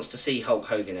 nobody wants to see Hulk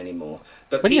Hogan anymore.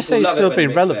 But when you say love still it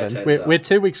being relevant, we're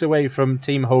 2 weeks away from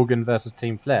Team Hogan versus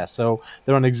Team Flair, so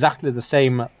they're on exactly the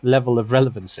same level of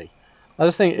relevancy. I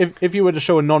just think if you were to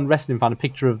show a non-wrestling fan a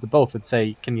picture of the both and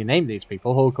say, can you name these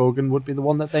people, Hulk Hogan would be the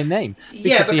one that they name,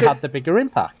 because he had the bigger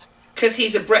impact. Because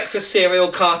he's a breakfast cereal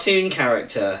cartoon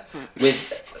character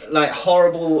with like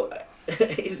horrible...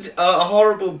 He's a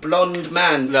horrible blonde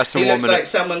man who looks like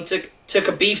someone took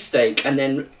a beefsteak and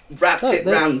then wrapped it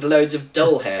round loads of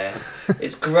dull hair.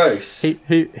 It's gross.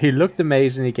 He looked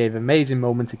amazing, he gave amazing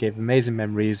moments, he gave amazing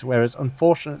memories, whereas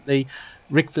unfortunately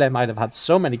Ric Flair might have had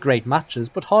so many great matches,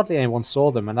 but hardly anyone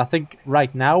saw them. And I think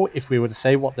right now, if we were to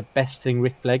say what the best thing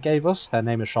Ric Flair gave us, her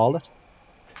name is Charlotte.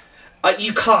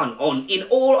 You can't, in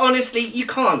all honesty, you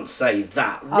can't say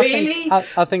that. Really?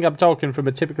 I think I'm talking from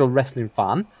a typical wrestling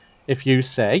fan. If you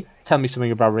say, tell me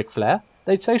something about Ric Flair,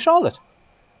 they'd say Charlotte.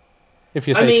 If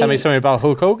you say, tell me something about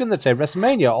Hulk Hogan, they'd say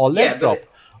WrestleMania or Leg Drop.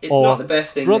 It's not the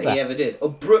best thing that he ever did. Or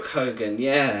Brooke Hogan,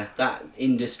 yeah, that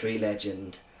industry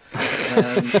legend.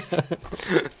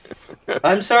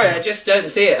 I'm sorry, I just don't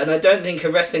see it, and I don't think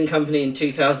a wrestling company in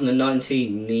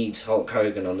 2019 needs Hulk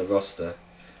Hogan on the roster.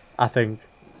 I think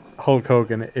Hulk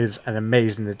Hogan is an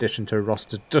amazing addition to a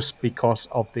roster just because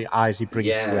of the eyes he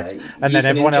brings to it. And then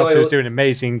everyone else who's doing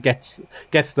amazing gets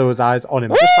those eyes on him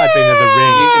just by being in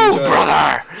the ring.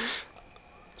 Brother!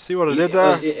 See what I did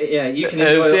there? Yeah, you can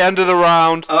enjoy It's the end of the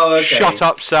round. Oh, okay. Shut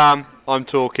up, Sam. I'm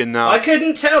talking now. I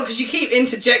couldn't tell because you keep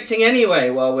interjecting anyway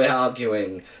while we're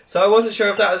arguing. So I wasn't sure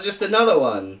if that was just another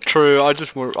one. True, I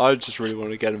just really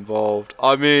want to get involved.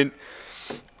 I mean,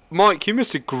 Mike, you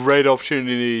missed a great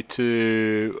opportunity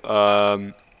to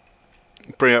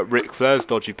bring up Ric Flair's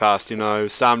dodgy past. You know,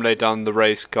 Sam laid down the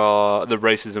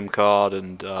racism card,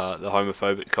 and the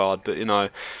homophobic card. But you know,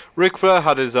 Ric Flair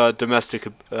had his domestic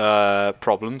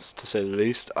problems, to say the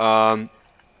least.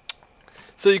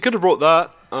 So you could have brought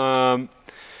that.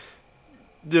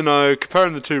 You know,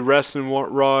 comparing the two wrestling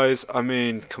rise, I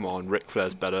mean, come on, Ric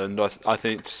Flair's better, and I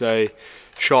think to say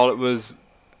Charlotte was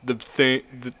the thing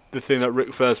that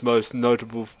Ric Flair's most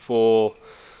notable for,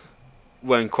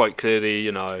 when quite clearly,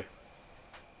 you know,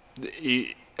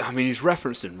 he's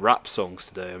referenced in rap songs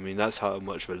today. I mean, that's how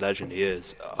much of a legend he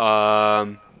is. You're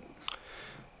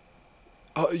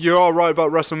all right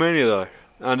about WrestleMania though,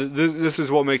 and this is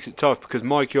what makes it tough, because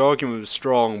Mike, your argument was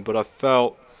strong, but I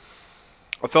felt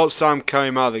I felt Sam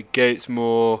came out of the gates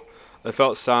more. I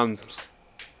felt Sam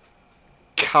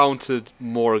countered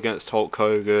more against Hulk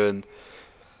Hogan.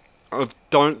 I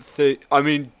don't think. I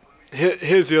mean,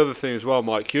 here's the other thing as well,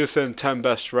 Mike. You're saying 10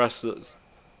 best wrestlers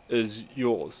is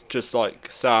yours, just like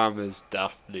Sam is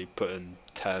definitely putting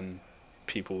 10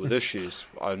 people with issues.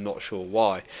 I'm not sure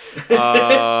why.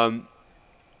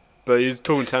 But he's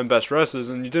talking 10 best wrestlers,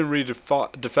 and you didn't really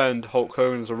defend Hulk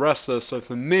Hogan as a wrestler. So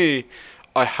for me,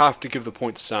 I have to give the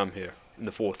point to Sam here in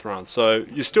the 4th round. So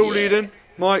you're still leading,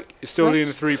 Mike. You're still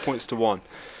leading 3 points to 1.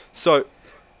 So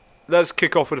let's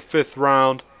kick off with the 5th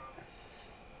round.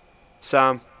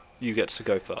 Sam, you get to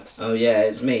go first. Oh yeah,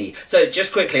 it's me. So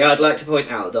just quickly, I'd like to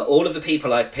point out that all of the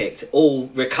people I've picked all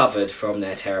recovered from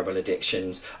their terrible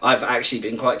addictions. I've actually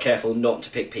been quite careful not to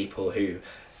pick people who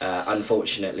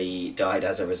unfortunately died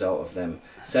as a result of them.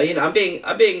 So I'm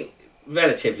being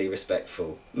relatively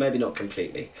respectful, maybe not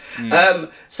completely.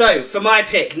 So for my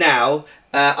pick now,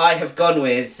 I have gone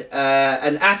with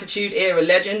an Attitude Era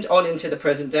legend on into the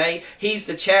present day. He's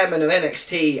the chairman of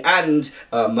NXT and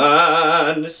a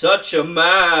man, such a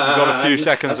man. You've got a few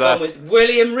seconds left. I've gone with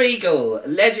William Regal,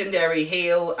 legendary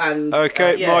heel, and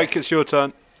okay, Mike, it's your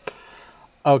turn.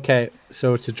 Okay,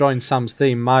 so to join Sam's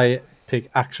theme, my pick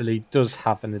actually does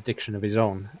have an addiction of his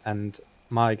own, and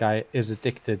my guy is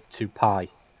addicted to pie,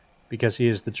 because he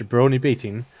is the jabroni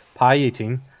beating, pie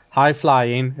eating, high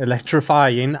flying,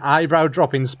 electrifying, eyebrow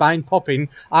dropping, spine popping,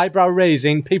 eyebrow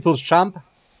raising, people's champ,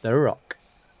 The Rock.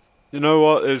 You know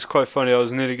what? It was quite funny. I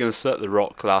was nearly going to select The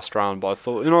Rock last round, but I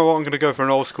thought, you know what? I'm going to go for an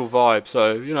old school vibe.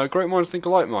 So, great minds think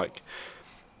alike, Mike.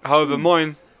 However,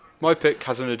 my pick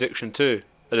has an addiction too.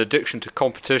 An addiction to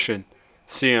competition.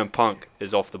 CM Punk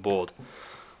is off the board.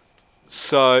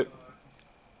 So,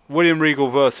 William Regal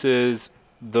versus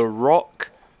The Rock.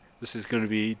 This is going to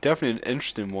be definitely an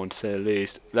interesting one, to say the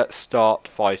least. Let's start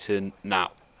fighting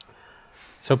now.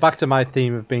 So back to my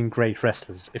theme of being great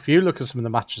wrestlers. If you look at some of the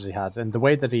matches he had and the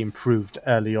way that he improved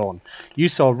early on, you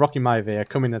saw Rocky Maivia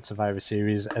come in at Survivor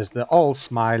Series as the all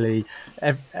smiley,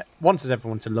 wanted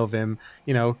everyone to love him,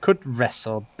 could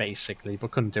wrestle basically,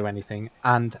 but couldn't do anything,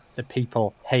 and the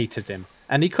people hated him.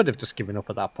 And he could have just given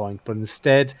up at that point, but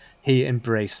instead he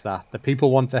embraced that. The people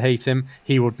want to hate him,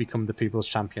 he would become the people's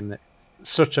champion.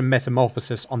 Such a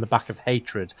metamorphosis on the back of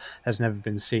hatred has never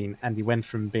been seen, and he went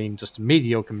from being just a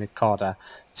mediocre mid-carder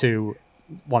to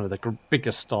one of the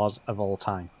biggest stars of all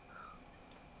time.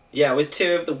 Yeah, with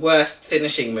 2 of the worst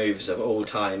finishing moves of all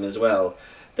time as well.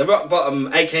 The rock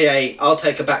bottom, aka I'll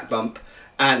take a back bump,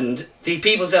 and the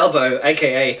people's elbow,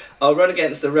 aka I'll run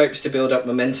against the ropes to build up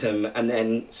momentum and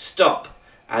then stop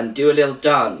and do a little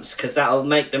dance, because that'll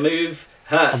make the move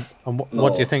hurt. And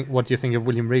what do you think? What do you think of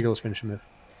William Regal's finishing move?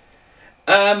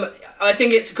 I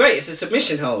think it's great. It's a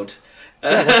submission hold.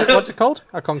 Yeah, what's it called?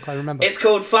 I can't quite remember. It's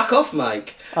called Fuck Off,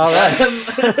 Mike. All right.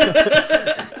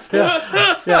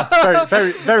 yeah,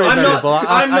 very variable.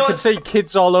 I could see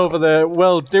kids all over the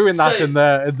world doing that in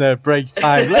their break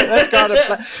time. Let's go out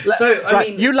and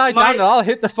play. You lie down and I'll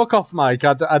hit the fuck off, Mike.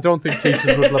 I don't think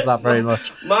teachers would love that very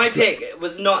much. My pick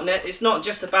was it's not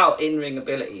just about in-ring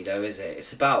ability, though, is it?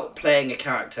 It's about playing a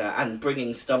character and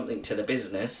bringing something to the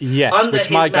business. Yes, which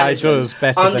my guy does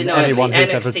better than anyone who's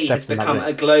ever NXT stepped in that ring. has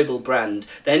become a global brand.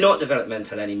 They're not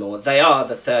developmental anymore. They are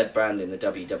the 3rd brand in the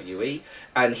WWE,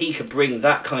 and he could bring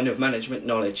that kind of management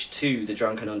knowledge to the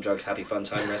Drunken on Drugs Happy Fun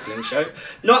Time Wrestling show.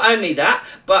 Not only that,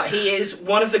 but he is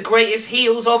one of the greatest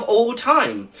heels of all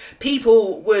time.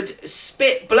 People would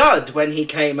spit blood when he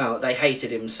came out. They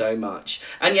hated him so much.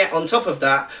 And yet, on top of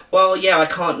that, I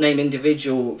can't name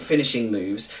individual finishing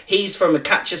moves. He's from a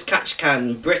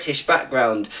catch-as-catch-can British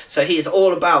background, so he is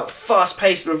all about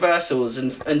fast-paced reversals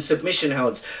and submission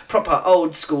holds, proper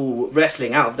old school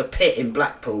wrestling out of the pit in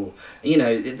Blackpool.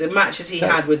 The matches he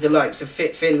had with the likes of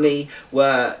Fit Finlay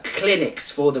were clinics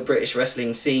for the British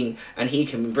wrestling scene, and he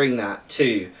can bring that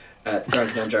to the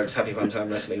Drunken on Drugs Happy Fun Time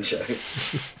Wrestling show.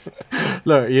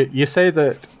 Look, you say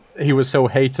that he was so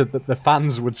hated that the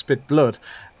fans would spit blood.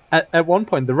 At one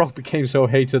point, The Rock became so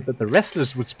hated that the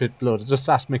wrestlers would spit blood. Just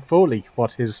ask Mick Foley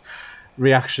what his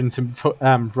reaction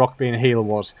to Rock being a heel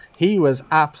was. He was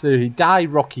absolutely Die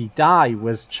Rocky Die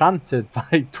was chanted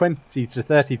by 20 to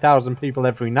 30,000 people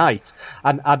every night,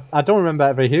 and I don't remember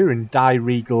ever hearing Die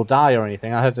Regal Die or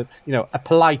anything. I heard a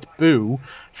polite boo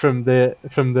from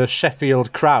the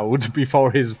Sheffield crowd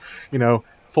before his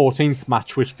 14th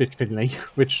match with Fit Finlay,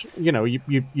 which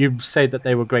you say that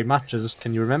they were great matches.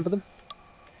 Can you remember them?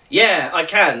 Yeah, I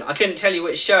can. I couldn't tell you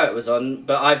which show it was on,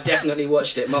 but I've definitely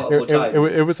watched it multiple times.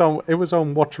 It was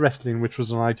on Watch Wrestling, which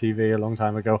was on ITV a long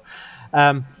time ago.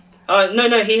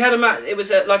 No, he had a match. It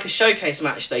was like a showcase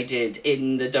match they did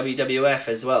in the WWF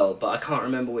as well, but I can't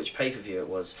remember which pay-per-view it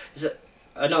was. Is it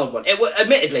an old one?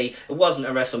 Admittedly, it wasn't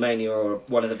a WrestleMania or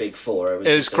one of the big four. It was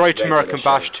just Great a American show.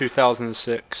 Bash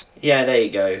 2006. Yeah, there you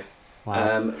go.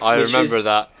 Wow. I remember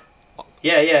that.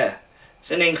 Yeah. It's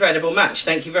an incredible match.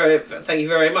 Thank you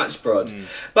very much, Brod.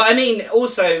 But I mean,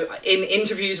 also in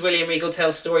interviews, William Regal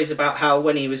tells stories about how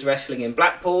when he was wrestling in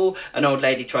Blackpool, an old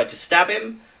lady tried to stab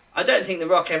him. I don't think The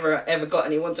Rock ever got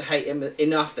anyone to hate him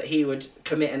enough that he would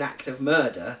commit an act of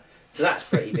murder. So that's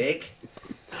pretty big.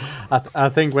 I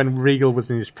think when Regal was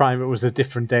in his prime, it was a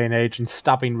different day and age, and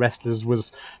stabbing wrestlers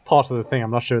was part of the thing.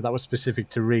 I'm not sure that was specific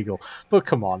to Regal. But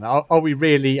come on, are we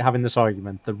really having this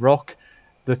argument? The Rock,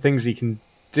 the things he can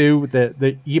do,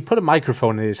 you put a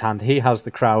microphone in his hand, he has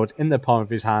the crowd in the palm of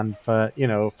his hand for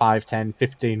 5, 10,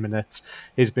 15 minutes.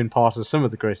 He's been part of some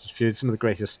of the greatest feuds, some of the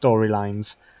greatest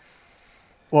storylines.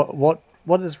 What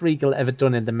has Regal ever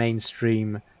done in the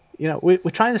mainstream? We're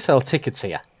trying to sell tickets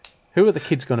here. Who are the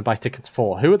kids going to buy tickets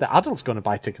for? Who are the adults going to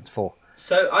buy tickets for?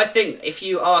 So I think if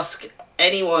you ask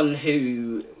anyone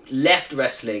who left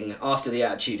wrestling after the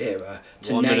Attitude Era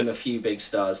to name a few big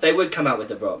stars, they would come out with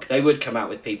The Rock. They would come out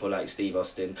with people like Steve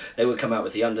Austin. They would come out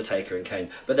with The Undertaker and Kane.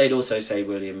 But they'd also say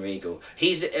William Regal.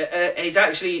 He's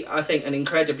actually, I think, an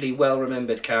incredibly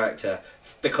well-remembered character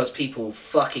because people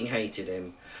fucking hated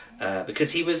him.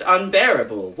 Because he was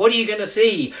unbearable. What are you going to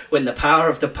see when the power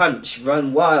of the punch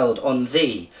run wild on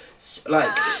thee? Like,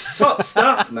 top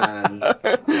stuff, man.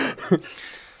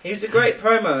 He was a great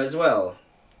promo as well.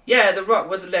 Yeah, The Rock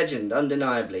was a legend,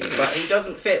 undeniably, but he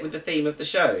doesn't fit with the theme of the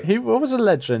show. He was a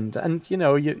legend, and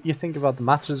you think about the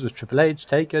matches with Triple H,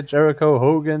 Taker, Jericho,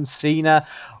 Hogan, Cena.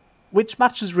 Which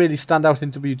matches really stand out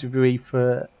in WWE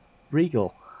for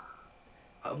Regal?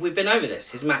 We've been over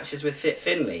this. His matches with Fit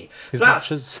Finlay. His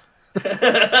matches.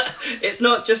 It's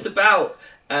not just about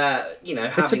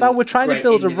it's about we're trying to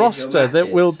build a roster matches.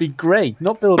 that will be great,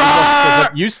 not build a roster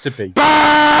that used to be.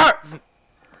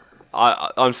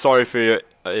 I'm sorry for your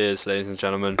ears, ladies and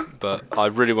gentlemen, but I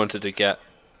really wanted to get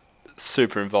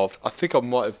super involved. I think I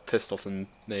might have pissed off the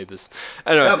neighbours.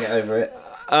 Anyway, I'll get over it.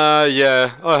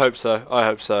 Yeah, I hope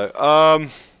so.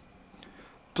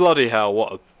 Bloody hell,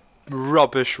 what a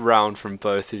rubbish round from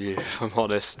both of you, if I'm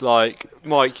honest. Like,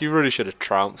 Mike, you really should have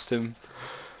trounced him.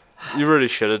 You really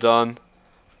should have done.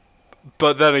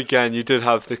 But then again, you did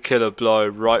have the killer blow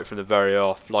right from the very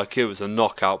off. Like, it was a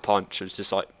knockout punch. It was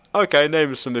just like, okay,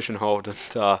 name a submission hold. And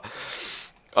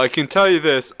I can tell you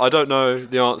this, I don't know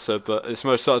the answer, but it's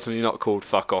most certainly not called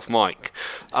Fuck Off Mike.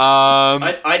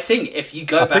 I think if you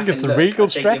go back and look, Regal I think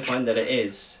stretch. you'll find that it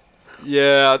is.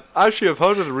 Yeah, actually, I've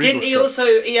heard of the Regal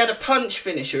stretch. He had a punch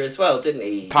finisher as well, didn't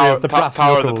he? Power of the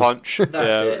punch.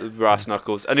 That's it. Brass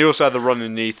knuckles. And he also had the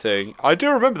running knee thing. I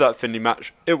do remember that Finlay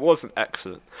match. It wasn't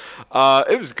excellent.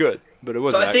 It was good, but it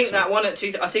wasn't I think excellent. that one at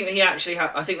I think that he actually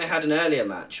I think they had an earlier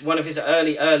match. One of his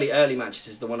early matches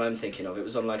is the one I'm thinking of. It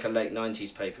was on like a late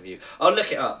 90s pay-per-view. I'll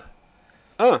look it up.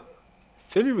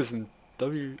 Finlay was in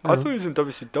I thought he was in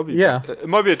WCW. Yeah. It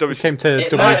might be a WCW. He came to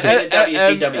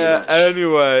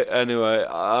WCW. Anyway,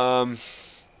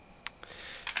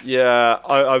 yeah,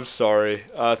 I'm sorry.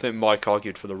 I think Mike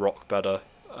argued for The Rock better.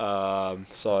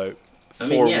 So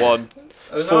 4-1.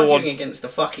 I was arguing against the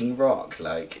fucking Rock,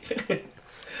 like.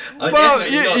 I'm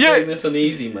definitely not doing this on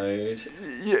easy mode.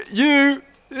 You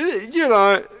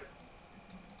know.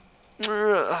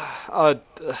 I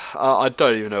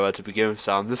don't even know where to begin with,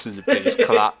 Sam. This is the biggest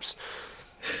collapse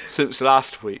since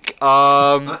last week.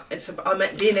 I'm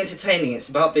being entertaining. It's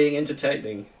about being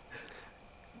entertaining.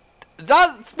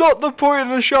 That's not the point of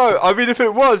the show. I mean, if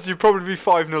it was, you'd probably be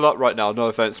 5-0 up right now. No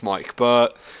offense, Mike,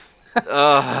 but but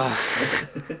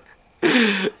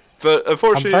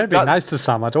unfortunately, I'm trying to be nice to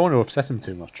Sam. I don't want to upset him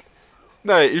too much.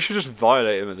 No, you should just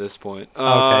violate him at this point.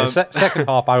 Okay, second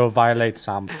half I will violate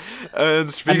Sam.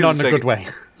 And not in a good way.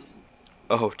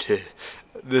 Oh dear,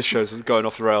 this show's going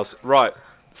off the rails. Right,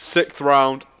 6th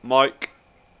round, Mike,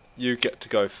 you get to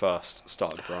go first.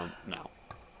 Start the round now.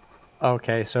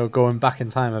 Okay, so going back in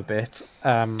time a bit,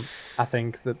 I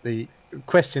think that the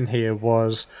question here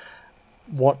was,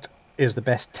 what is the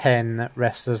best 10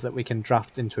 wrestlers that we can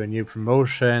draft into a new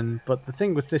promotion? But the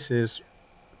thing with this is,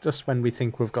 just when we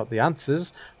think we've got the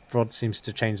answers, Rod seems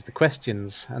to change the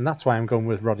questions, and that's why I'm going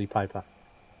with Roddy Piper.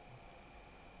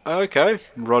 Okay,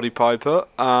 Roddy Piper.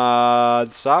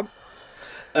 And Sam?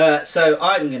 So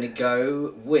I'm going to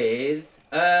go with...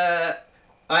 I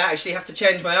actually have to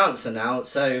change my answer now,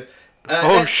 so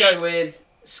let's go with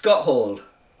Scott Hall.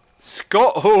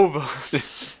 Scott Hall.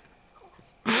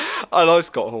 I like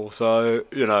Scott Hall, so,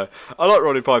 I like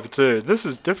Roddy Piper too. This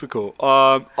is difficult.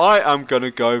 I am going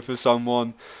to go for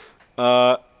someone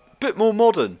a bit more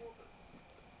modern,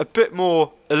 a bit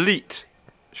more elite,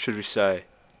 should we say.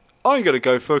 I'm going to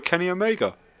go for Kenny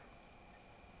Omega.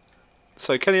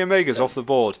 So Kenny Omega's off the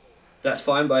board. That's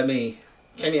fine by me.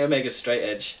 Kenny Omega's straight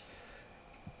edge.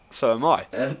 So am I.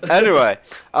 Anyway.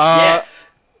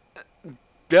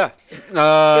 Yeah.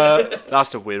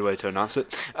 That's a weird way to announce it.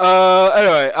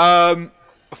 Anyway,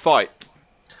 fight.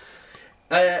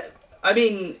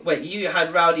 Wait, you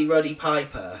had Roddy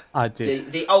Piper. I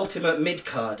did. The ultimate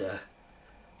mid-carder.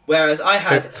 Whereas I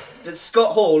had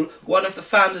Scott Hall, one of the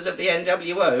founders of the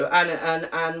NWO,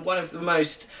 and one of the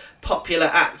most popular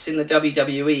acts in the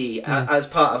WWE as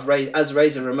part of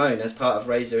Razor Ramon, as part of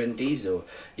Razor and Diesel.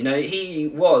 He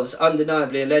was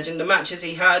undeniably a legend. The matches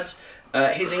he had,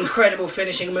 his incredible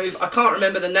finishing move. I can't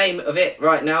remember the name of it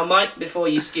right now, Mike, before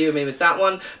you skewer me with that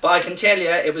one, but I can tell you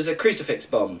it was a crucifix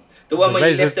bomb. The one where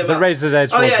you lift them up. The Razor's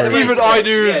Edge. Oh, yeah, even I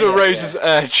knew it was a Razor's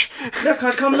Edge. Look,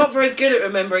 I'm not very good at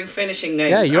remembering finishing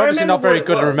names. Yeah, you're obviously not very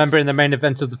good at remembering the main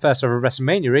event of the first ever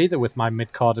WrestleMania either, with my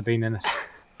mid-carder being in it.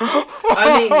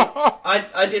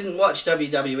 I didn't watch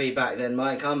WWE back then,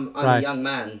 Mike. I'm right. A young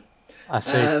man. I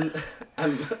see.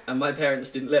 And my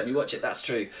parents didn't let me watch it. That's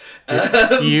true.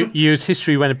 You use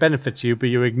history when it benefits you, but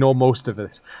you ignore most of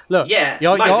it. Look,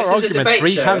 your argument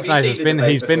 3 times tonight has been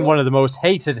he's been one of the most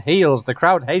hated heels. The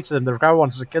crowd hated him. The crowd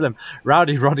wanted to kill him.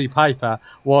 Roddy Piper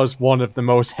was one of the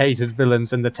most hated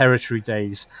villains in the Territory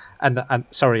days. And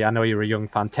sorry, I know you're a young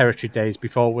fan. Territory days,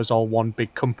 before it was all one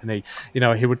big company.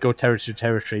 He would go territory to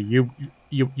territory.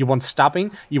 You want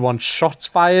stabbing? You want shots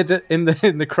fired in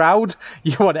the crowd?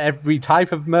 You want every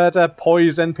type of murder,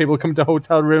 poison, people come to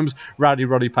hotel rooms?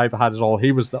 Roddy Piper had it all.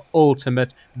 He was the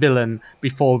ultimate villain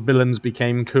before villains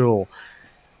became cool.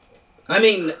 I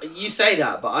mean, you say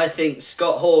that, but I think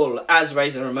Scott Hall as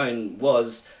Razor Ramon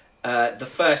was the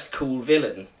first cool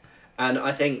villain. And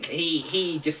I think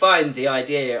he defined the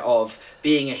idea of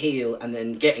being a heel and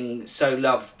then getting so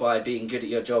loved by being good at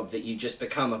your job that you just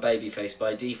become a babyface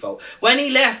by default. When he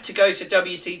left to go to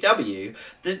WCW,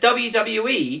 the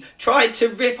WWE tried to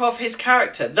rip off his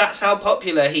character. That's how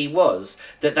popular he was,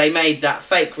 that they made that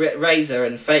fake Razor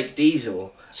and fake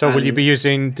Diesel. So will you be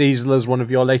using Diesel as one of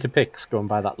your later picks, going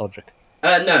by that logic?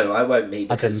 No, I won't be.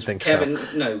 I didn't think Kevin,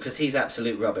 so. No, because he's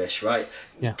absolute rubbish, right?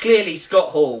 Yeah. Clearly, Scott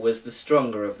Hall was the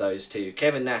stronger of those two.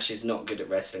 Kevin Nash is not good at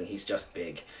wrestling; he's just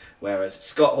big. Whereas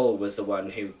Scott Hall was the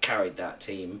one who carried that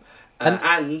team,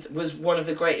 and was one of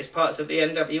the greatest parts of the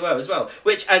NWO as well.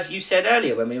 Which, as you said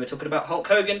earlier when we were talking about Hulk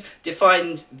Hogan,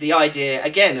 defined the idea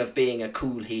again of being a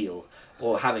cool heel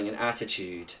or having an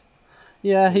attitude.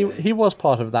 Yeah, he was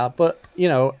part of that. But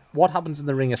what happens in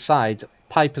the ring aside,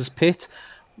 Piper's Pit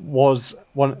was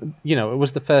one, it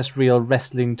was the first real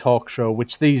wrestling talk show,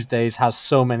 which these days has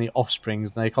so many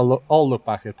offsprings. They all look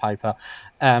back at Piper.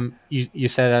 You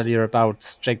said earlier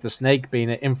about Jake the Snake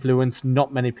being an influence.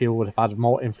 Not many people would have had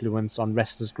more influence on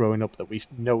wrestlers growing up that we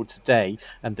know today,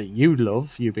 and that you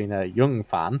love, you being a young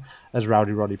fan, as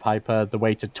Roddy Piper. The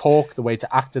way to talk, the way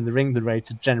to act in the ring, the way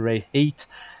to generate heat.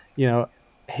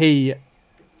 He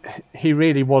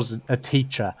really was a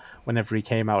teacher. Whenever he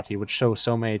came out, he would show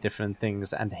so many different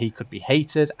things, and he could be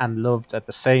hated and loved at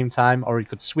the same time, or he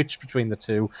could switch between the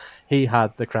two. He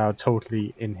had the crowd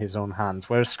totally in his own hands.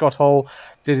 Whereas Scott Hall,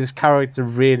 did his character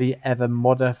really ever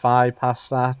modify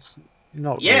past that?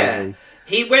 Not really.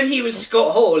 When he was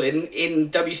Scott Hall in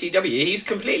WCW, he's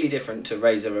completely different to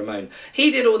Razor Ramon. He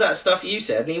did all that stuff you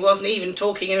said, and he wasn't even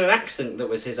talking in an accent that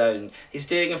was his own. He's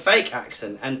doing a fake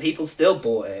accent, and people still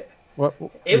bought it.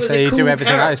 You say you do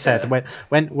everything character. I said.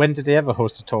 When did he ever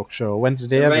host a talk show? When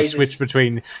did he ever switch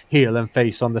between heel and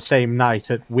face on the same night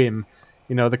at whim?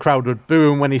 The crowd would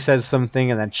boo him when he says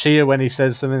something, and then cheer when he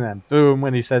says something, and then boo him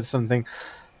when he says something.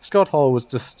 Scott Hall was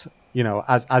just,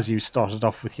 as you started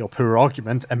off with your poor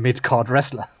argument, a mid-card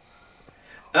wrestler.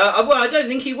 Well, I don't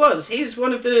think he was. He's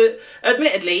one of the...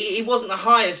 Admittedly, he wasn't the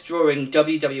highest drawing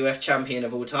WWF champion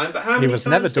of all time, but how many times He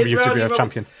was never WWF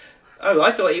champion. Oh,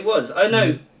 I thought he was. Oh,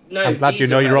 no. No, I'm glad you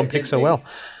know your own pick so well.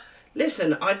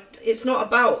 Listen, it's not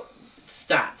about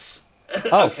stats.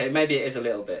 Oh. Okay, maybe it is a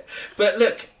little bit. But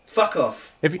look, fuck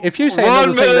off. If you say another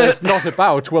thing that it's not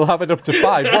about, we'll have it up to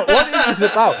 5. What is this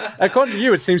about? According to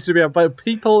you, it seems to be about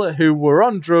people who were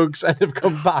on drugs and have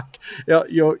come back.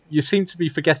 You seem to be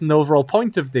forgetting the overall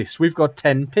point of this. We've got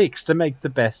 10 picks to make the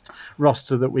best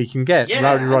roster that we can get.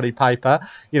 Yeah. Roddy Piper,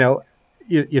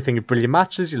 You think of brilliant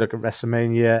matches. You look at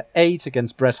WrestleMania 8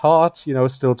 against Bret Hart,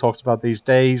 still talked about these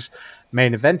days.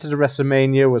 Main event at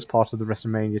WrestleMania, was part of the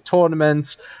WrestleMania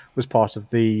tournament, was part of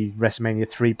the WrestleMania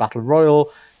 3 Battle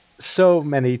Royal. so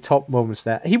many top moments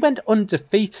there. He went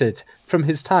undefeated from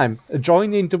his time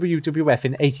joining WWF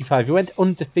in '85. He went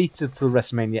undefeated till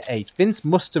WrestleMania 8. Vince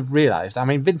must have realized. I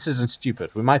mean, Vince isn't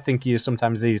stupid. We might think he is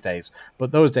sometimes these days,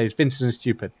 but those days Vince isn't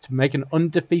stupid. To make an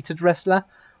undefeated wrestler,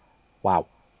 wow.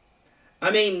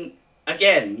 I mean,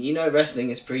 again, wrestling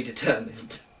is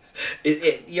predetermined.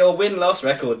 Your win-loss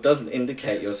record doesn't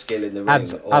indicate your skill in the ring.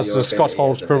 As the Scott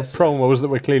Hall's promos that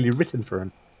were clearly written for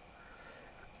him.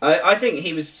 I think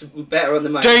he was better on the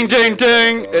mic. Ding, ding,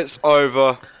 ding! It's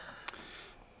over.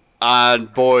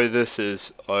 And boy, this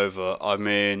is over. I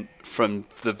mean, from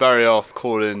the very off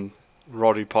calling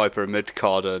Roddy Piper a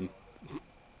mid-card and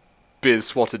being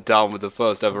swatted down with the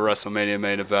first ever WrestleMania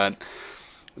main event,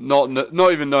 not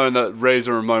even knowing that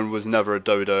Razor Ramon was never a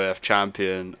WWF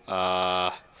champion,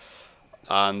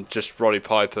 and just Roddy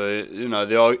Piper,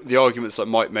 the arguments that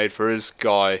Mike made for his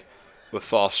guy were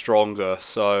far stronger.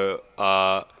 So,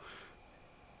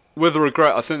 with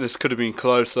regret, I think this could have been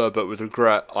closer, but with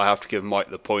regret, I have to give Mike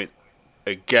the point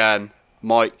again.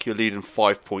 Mike, you're leading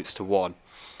 5 points to 1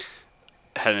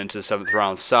 heading into the 7th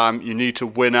round. Sam, you need to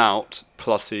win out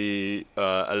plus the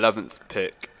 11th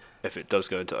pick if it does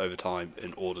go into overtime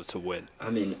in order to win. I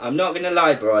mean, I'm not going to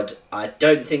lie, Brod. I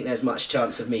don't think there's much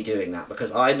chance of me doing that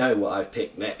because I know what I've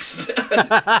picked next.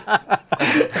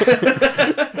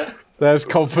 There's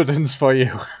confidence for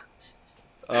you.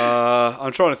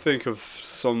 I'm trying to think of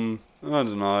some, I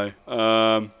don't know,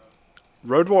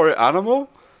 Road Warrior Animal?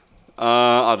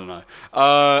 I don't know.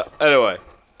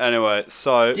 Anyway,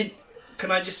 so... Can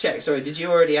I just check, sorry, did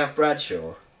you already have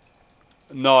Bradshaw?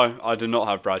 No, I did not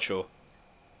have Bradshaw.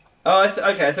 Oh,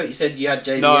 okay, I thought you said you had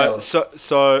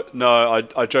JBL. No,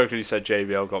 I jokingly said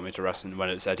JBL got me to wrestling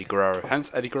when it's Eddie Guerrero.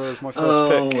 Hence, Eddie Guerrero is my first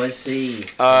pick. Oh, I see.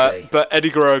 Okay. But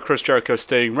Eddie Guerrero, Chris Jericho,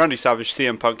 Sting, Randy Savage,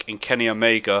 CM Punk, and Kenny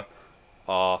Omega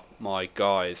are my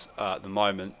guys at the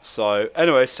moment. So,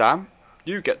 anyway, Sam,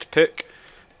 you get to pick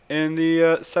in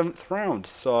the 7th round.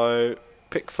 So,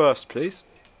 pick first, please.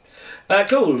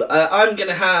 Cool. I'm going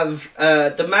to have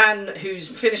the man whose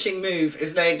finishing move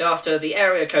is named after the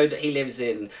area code that he lives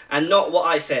in, and not what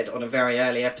I said on a very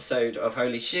early episode of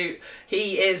Holy Shoot.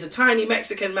 He is a tiny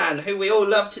Mexican man who we all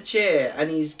love to cheer,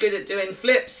 and he's good at doing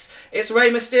flips. It's Rey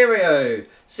Mysterio,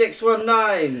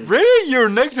 619. Really? You're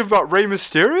negative about Rey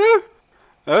Mysterio?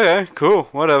 Okay, cool,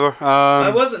 whatever.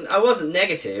 I wasn't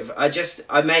negative. I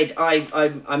made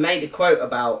a quote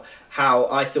about how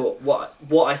I thought what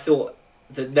I thought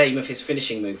the name of his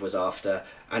finishing move was after,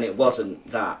 and it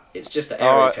wasn't that. It's just the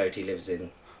area code he lives in.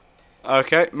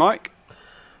 Okay, Mike?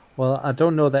 Well, I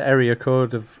don't know the area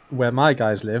code of where my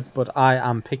guys live, but I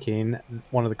am picking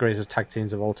one of the greatest tag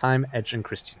teams of all time, Edge and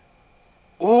Christian.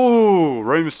 Ooh,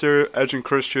 Rey Mysterio, Edge and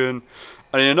Christian.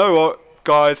 And you know what,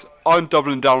 guys? I'm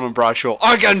doubling down on Bradshaw.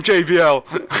 Again, JBL!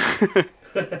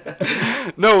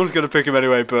 No one's going to pick him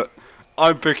anyway, but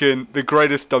I'm picking the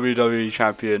greatest WWE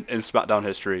champion in SmackDown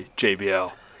history,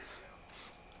 JBL.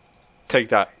 Take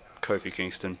that, Kofi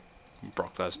Kingston,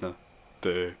 Brock Lesnar.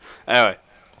 Boo. Anyway,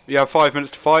 you have 5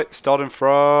 minutes to fight, starting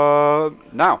from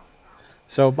now.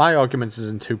 So my argument is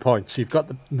in 2 points. You've got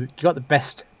the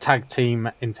best tag team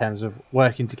in terms of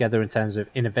working together, in terms of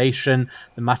innovation.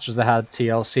 The matches they had,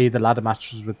 TLC, the ladder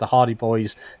matches with the Hardy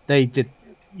Boys, they did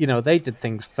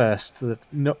things first that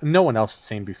no one else had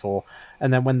seen before.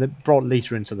 And then when they brought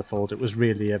Lita into the fold, it was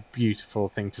really a beautiful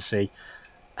thing to see.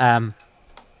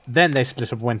 Then they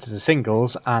split up and went into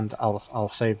singles, and I'll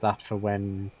save that for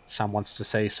when Sam wants to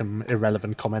say some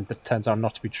irrelevant comment that turns out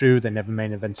not to be true. They never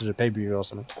main evented a pay-per-view or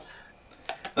something.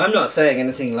 I'm not saying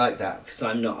anything like that because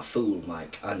I'm not a fool,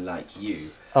 Mike, unlike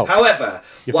you. Oh, however,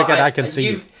 you forget I can see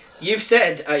you. You've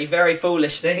said a very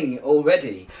foolish thing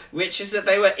already, which is that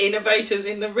they were innovators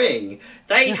in the ring.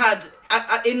 They had,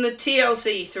 in the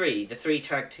TLC 3, the 3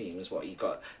 tag teams, what you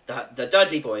got, the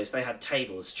Dudley Boys, they had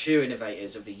tables, true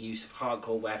innovators of the use of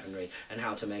hardcore weaponry and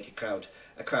how to make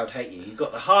a crowd hate you. You've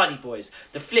got the Hardy Boys,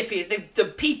 the flippy, the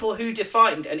people who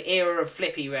defined an era of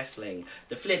flippy wrestling,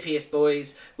 the flippiest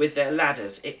boys with their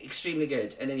ladders, extremely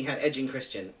good. And then you had Edge and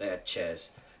Christian, they had chairs.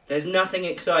 There's nothing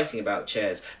exciting about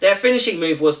chairs. Their finishing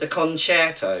move was the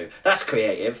concerto. That's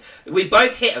creative. We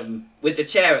both hit them with the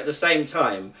chair at the same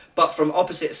time, but from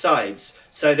opposite sides.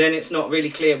 So then it's not really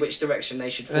clear which direction they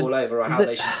should fall over or how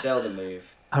they should sell the move.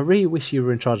 I really wish you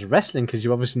were in charge of wrestling because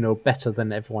you obviously know better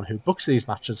than everyone who books these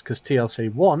matches, because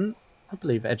TLC won. I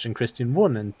believe Edge and Christian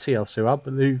won, and TLC, I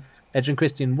believe Edge and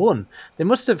Christian won. They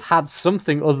must have had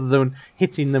something other than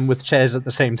hitting them with chairs at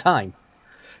the same time.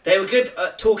 They were good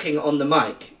at talking on the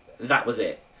mic. That was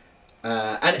it.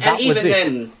 And even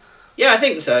then, Yeah, I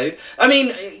think so. I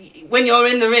mean, when you're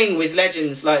in the ring with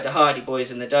legends like the Hardy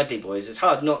Boys and the Dudley Boys, it's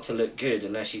hard not to look good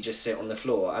unless you just sit on the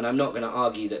floor. And I'm not going to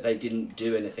argue that they didn't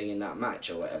do anything in that match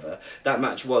or whatever. That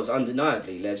match was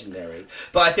undeniably legendary.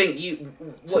 But I think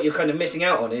what you're kind of missing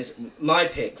out on is my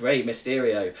pick, Rey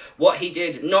Mysterio. What he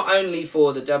did not only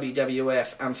for the WWF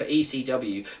and for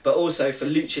ECW, but also for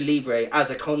Lucha Libre as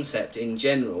a concept in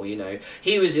general. You know,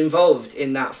 he was involved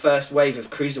in that first wave of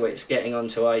cruiserweights getting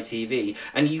onto ITV,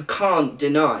 and you can't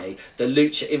deny the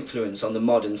lucha influence on the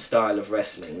modern style of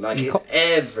wrestling. Like, it's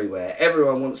everywhere.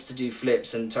 Everyone wants to do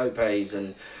flips and topes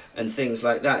and things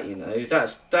like that, you know.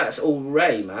 That's all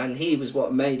Rey, man. He was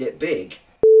what made it big.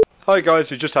 Hi guys,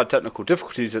 we just had technical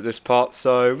difficulties at this part,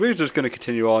 so we're just going to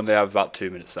continue on. They have about 2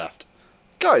 minutes left.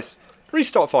 Guys,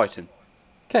 restart fighting.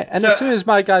 Okay, and as soon as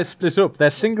my guys split up, their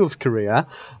singles career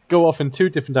go off in two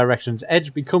different directions.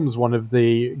 Edge becomes one of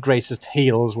the greatest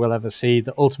heels we'll ever see,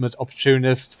 the ultimate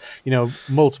opportunist, you know,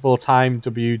 multiple-time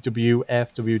WWF,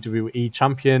 WWE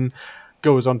champion,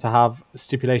 goes on to have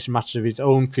stipulation matches of his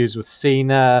own, feuds with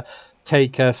Cena,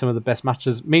 Taker, some of the best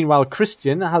matches. Meanwhile,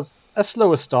 Christian has a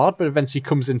slower start, but eventually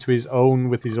comes into his own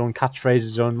with his own catchphrase,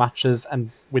 his own matches,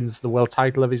 and wins the world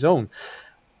title of his own.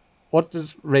 What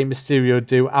does Rey Mysterio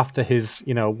do after his,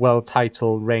 you know, world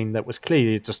title reign that was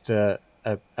clearly just a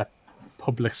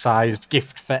publicized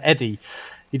gift for Eddie?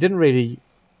 He didn't really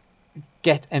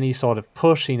get any sort of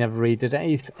push. He never really did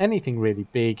anything really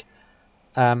big.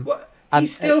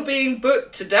 He's still being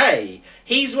booked today.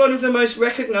 He's one of the most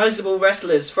recognisable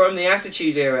wrestlers from the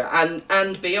Attitude Era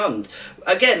and beyond.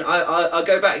 Again, I'll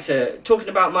go back to talking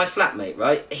about my flatmate,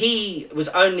 right? He was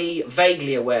only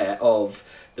vaguely aware of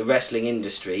the wrestling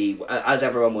industry, as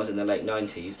everyone was in the late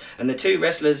 90s. And the two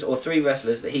wrestlers, or three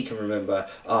wrestlers that he can remember,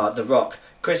 are The Rock,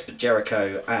 Chris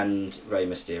Jericho, and Rey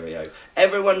Mysterio.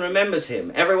 Everyone remembers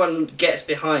him. Everyone gets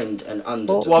behind an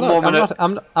underdog. Well, one more minute.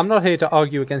 I'm not here to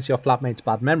argue against your flatmate's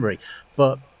bad memory,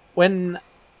 but when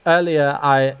earlier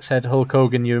I said Hulk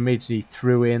Hogan, you immediately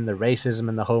threw in the racism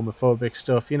and the homophobic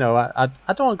stuff. You know, I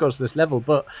don't want to go to this level,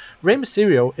 but Rey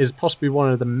Mysterio is possibly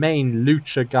one of the main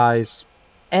lucha guys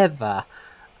ever.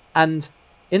 And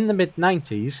in the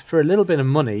mid-90s, for a little bit of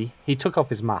money, he took off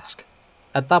his mask.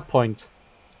 At that point,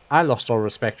 I lost all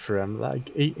respect for him.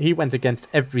 Like, he went against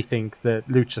everything that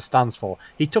lucha stands for.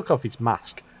 He took off his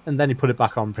mask, and then he put it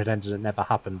back on and pretended it never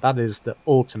happened. That is the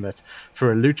ultimate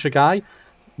for a lucha guy.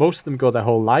 Most of them go their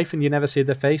whole life and you never see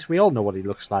their face. We all know what he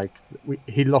looks like.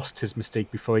 He lost his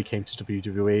mystique before he came to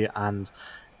WWE, and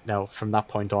you know, from that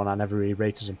point on, I never really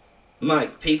rated him.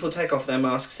 Mike, people take off their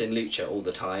masks in lucha all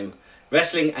the time.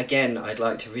 Wrestling, again, I'd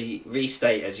like to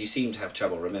restate, as you seem to have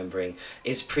trouble remembering,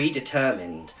 is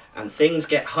predetermined, and things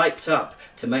get hyped up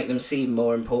to make them seem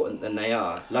more important than they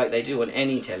are, like they do on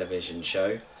any television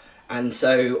show. And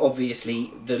so,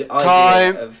 obviously, the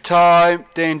idea of... Time!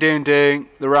 Ding, ding, ding.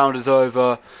 The round is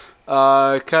over.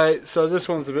 Okay, so this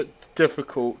one's a bit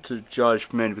difficult to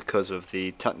judge, mainly because of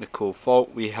the technical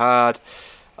fault we had.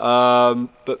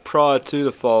 But prior to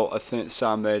the fault, I think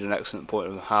Sam made an excellent point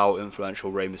of how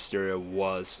influential Rey Mysterio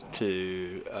was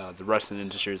to the wrestling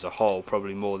industry as a whole,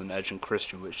 probably more than Edge and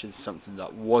Christian, which is something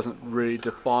that wasn't really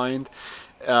defined.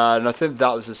 And I think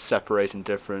that was a separating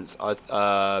difference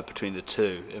between the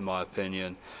two, in my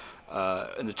opinion,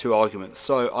 in the two arguments.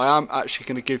 So I am actually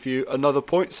going to give you another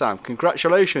point, Sam.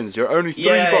 Congratulations, you're only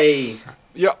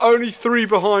three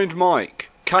behind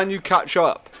Mike. Can you catch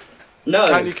up? No.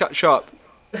 Can you catch up?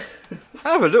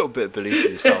 Have a little bit of belief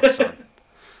in yourself, son.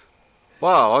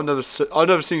 Wow, I've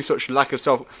never seen such lack of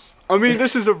self. I mean,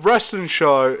 this is a wrestling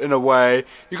show in a way.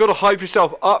 You got to hype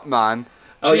yourself up, man.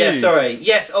 Oh yeah, sorry.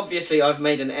 Yes, obviously I've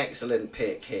made an excellent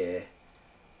pick here.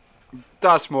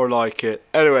 That's more like it.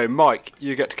 Anyway, Mike,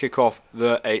 you get to kick off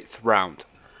the 8th round.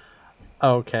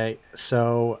 Okay,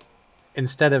 so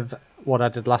instead of what I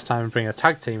did last time and bring a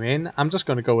tag team in, I'm just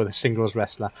going to go with a singles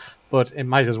wrestler. But it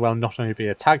might as well not only be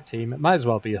a tag team, it might as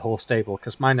well be a whole stable,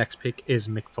 because my next pick is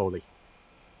Mick Foley.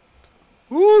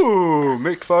 Ooh,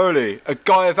 Mick Foley. A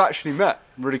guy I've actually met.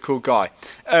 Really cool guy.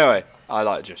 Anyway, I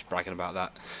like just bragging about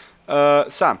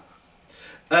that. Sam?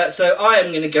 So I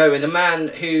am going to go with a man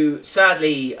who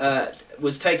sadly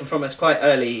was taken from us quite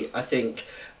early, I think,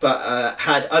 but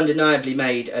had undeniably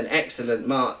made an excellent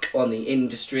mark on the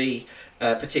industry,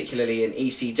 particularly in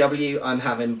ECW. I'm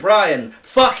having Brian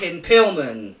fucking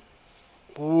Pillman.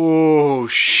 Oh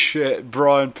shit,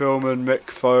 Brian Pillman, Mick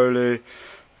Foley.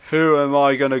 Who am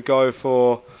I going to go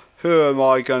for?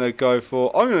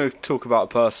 I'm going to talk about a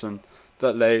person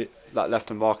that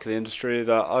left a mark in the industry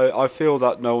that I feel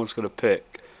that no one's going to pick.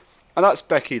 And that's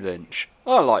Becky Lynch.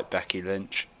 I like Becky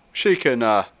Lynch. She can be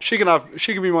my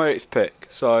 8th pick.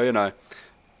 So, you know,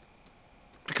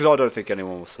 because I don't think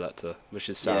anyone will select her, which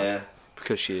is sad Yeah.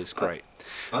 because she is great.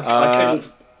 I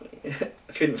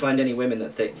couldn't find any women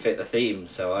that fit the theme,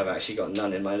 so I've actually got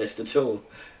none in my list at all.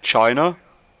 China.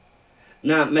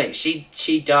 No, mate,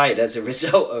 she died as a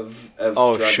result of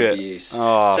drug shit. abuse.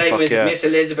 Oh, Same fuck with yeah. Miss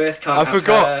Elizabeth, can't I have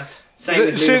forgot. her. Same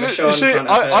with Luna Vachon, can't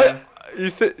have her. You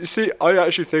see, I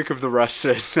actually think of the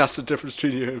wrestling. That's the difference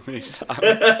between you and me, Sam.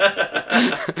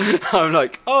 I'm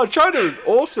like, oh, China is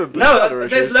awesome. But No,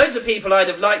 there's loads of people I'd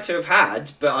have liked to have had,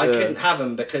 but I couldn't have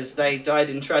them because they died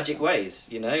in tragic ways,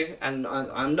 you know. And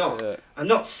I'm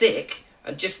not sick.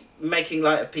 I'm just making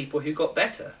light of people who got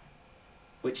better,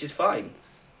 which is fine.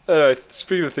 Anyway,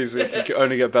 speaking of things that can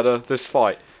only get better, this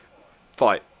fight.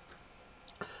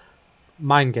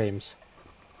 Mind Games.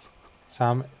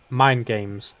 Sam, Mind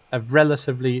Games, a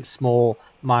relatively small,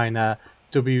 minor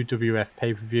WWF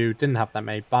pay-per-view, didn't have that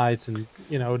many buys and,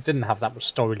 didn't have that much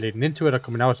story leading into it or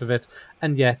coming out of it,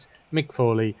 and yet Mick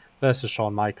Foley versus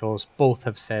Shawn Michaels, both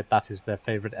have said that is their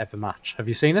favourite ever match. Have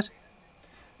you seen it?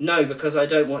 No, because I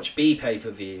don't watch B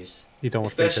pay-per-views. You don't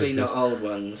watch especially pay-per-views. Not old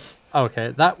ones.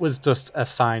 Okay, that was just a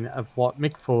sign of what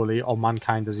Mick Foley, or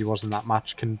Mankind as he was in that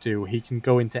match, can do. He can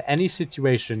go into any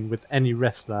situation with any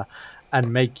wrestler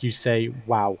and make you say,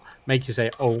 wow. Make you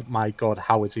say, oh my god,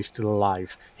 how is he still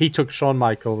alive? He took Shawn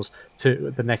Michaels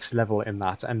to the next level in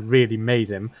that and really made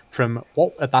him from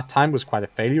what at that time was quite a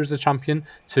failure as a champion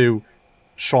to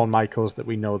Shawn Michaels that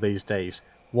we know these days.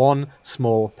 One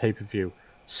small pay-per-view.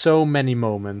 So many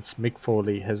moments Mick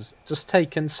Foley has just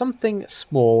taken something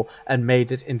small and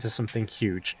made it into something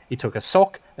huge. He took a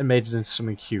sock and made it into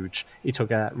something huge. He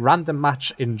took a random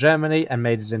match in Germany and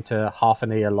made it into half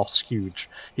an ear loss huge.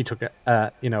 He took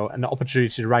an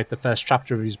opportunity to write the first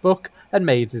chapter of his book and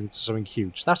made it into something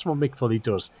huge. That's what Mick Foley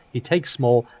does. He takes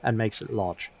small and makes it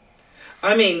large.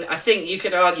 I mean, I think you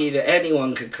could argue that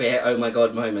anyone could create oh my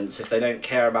god moments if they don't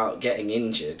care about getting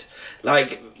injured.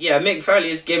 Like, yeah, Mick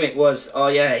Foley's gimmick was, oh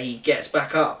yeah, he gets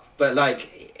back up. But,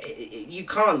 like, you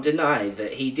can't deny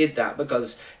that he did that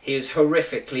because he was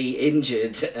horrifically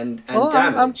injured and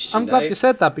damaged. I'm glad you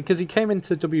said that because he came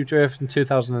into WWF in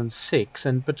 2006,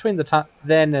 and between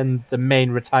then and the main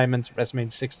retirement at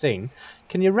WrestleMania 16,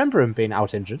 can you remember him being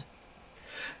out injured?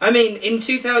 I mean, in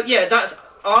 2000, yeah, that's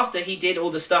after he did all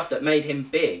the stuff that made him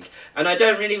big. And I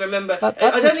don't really remember. I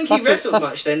don't think he wrestled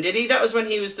much then, did he? That was when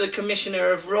he was the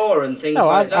commissioner of Raw and things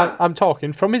like that. I'm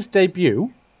talking from his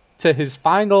debut to his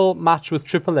final match with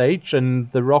Triple H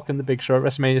and The Rock and The Big Show at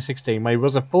WrestleMania 16, where he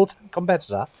was a full-time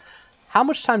competitor. How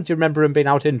much time do you remember him being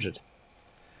out injured?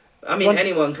 I mean,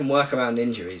 anyone can work around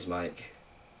injuries, Mike.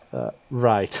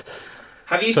 Right.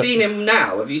 Have you seen him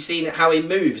now? Have you seen how he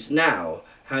moves now?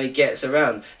 How he gets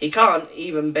around? He can't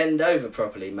even bend over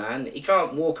properly, man. He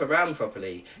can't walk around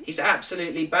properly. He's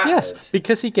absolutely battered. Yes,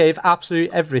 because he gave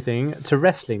absolutely everything to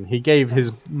wrestling. He gave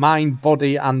his mind,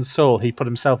 body, and soul. He put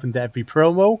himself into every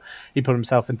promo. He put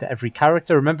himself into every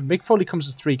character. Remember, Mick Foley comes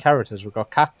with 3 characters. We've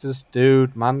got Cactus,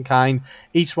 Dude, Mankind,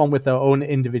 each one with their own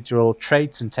individual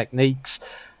traits and techniques.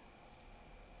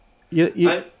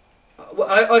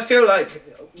 I feel like,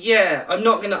 yeah, I'm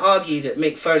not going to argue that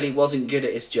Mick Foley wasn't good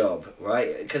at his job,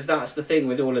 right? Because that's the thing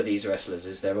with all of these wrestlers,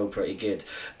 is they're all pretty good.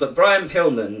 But Brian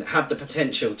Pillman had the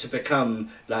potential to become,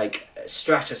 like, a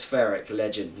stratospheric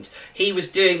legend. He was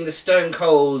doing the Stone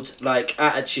Cold, like,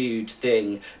 attitude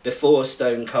thing before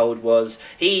Stone Cold was.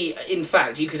 He, in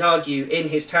fact, you could argue, in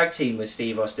his tag team with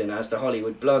Steve Austin as the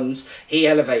Hollywood Blondes, he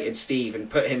elevated Steve and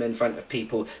put him in front of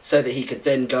people so that he could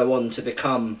then go on to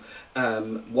become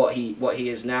what he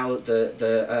is now,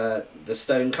 the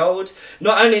Stone Cold.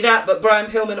 Not only that, but Brian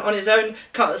Pillman on his own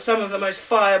cut some of the most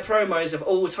fire promos of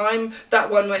all time. That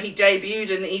one where he debuted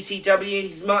in ECW,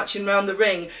 he's marching around the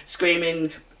ring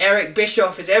screaming, Eric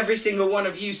Bischoff is every single one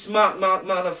of you smart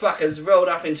motherfuckers rolled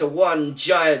up into one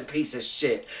giant piece of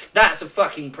shit. That's a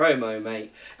fucking promo,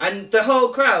 mate. And the whole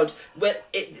crowd,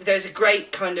 there's a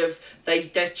great kind of,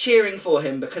 they're cheering for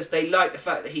him because they like the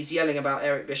fact that he's yelling about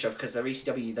Eric Bischoff because they're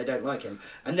ECW, they don't like him.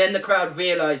 And then the crowd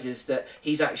realises that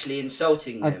he's actually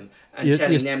insulting them and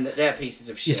telling them that they're pieces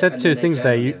of shit. You said 2 things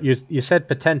there. You said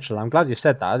potential. I'm glad you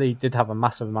said that. He did have a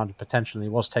massive amount of potential and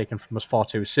he was taken from us far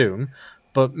too soon.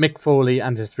 But Mick Foley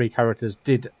and his 3 characters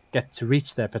did get to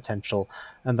reach their potential,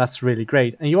 and that's really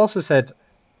great. And you also said,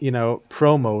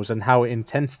 promos and how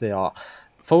intense they are.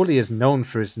 Foley is known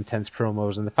for his intense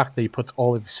promos and the fact that he puts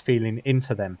all of his feeling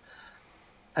into them.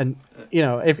 And,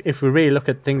 if we really look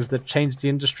at things that changed the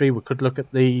industry, we could look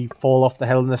at the fall off the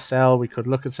Hell in a Cell, we could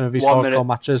look at some of his hardcore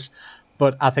matches.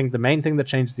 But I think the main thing that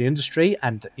changed the industry,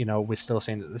 and, we're still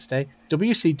seeing it to this day,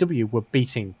 WCW were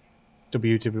beating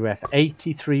WWF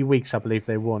 83 weeks, I believe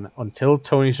they won, until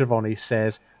Tony Schiavone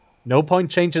says, No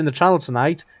point changing the channel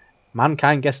tonight.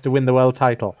 Mankind gets to win the world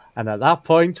title. And at that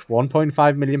point,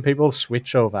 1.5 million people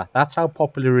switch over. That's how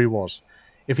popular he was.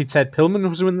 If he'd said Pillman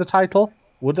was winning the title,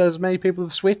 would as many people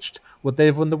have switched? Would they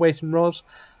have won the weight and Raws?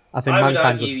 I think I would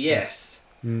Mankind argue was. yes.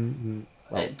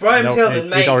 Well, Brian no, Pillman he'd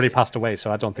made already passed away,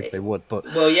 so I don't think they would. But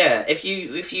well, yeah, if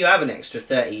you have an extra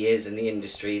 30 years in the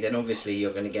industry, then obviously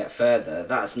you're going to get further.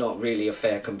 That's not really a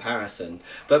fair comparison.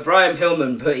 But Brian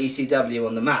Pillman put ECW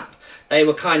on the map. They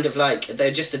were kind of like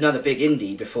they're just another big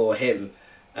indie before him.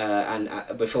 And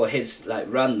before his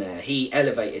run there, he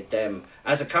elevated them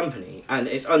as a company, and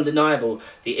it's undeniable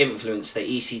the influence that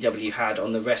ECW had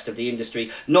on the rest of the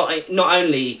industry. Not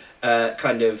only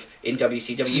kind of in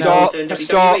WCW, but also in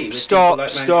WWE. With people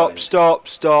like Mankind.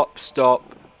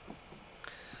 Stop.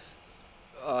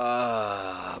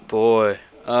 Boy.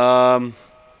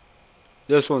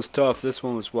 This one's tough. This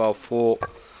one was well fought.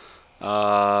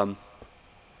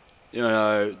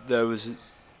 There was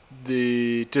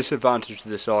the disadvantage to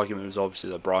this argument was obviously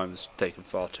that Brian was taken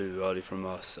far too early from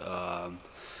us.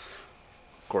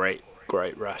 Great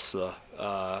wrestler,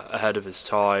 ahead of his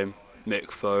time. Mick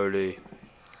Foley,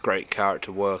 great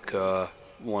character worker,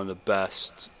 one of the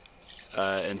best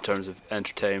in terms of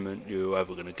entertainment you're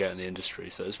ever going to get in the industry.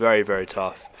 So it's very, very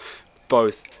tough.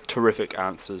 Both terrific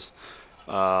answers,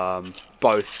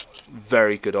 both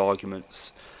very good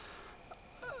arguments.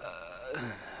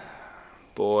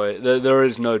 Boy, there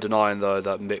is no denying though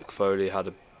that Mick Foley had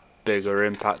a bigger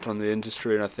impact on the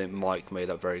industry, and I think Mike made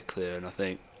that very clear. And I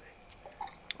think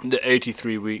the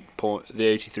 83 weeks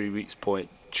point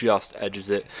just edges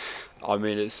it. I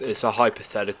mean, it's a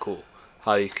hypothetical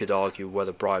how you could argue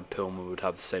whether Brian Pillman would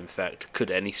have the same effect.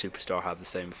 Could any superstar have the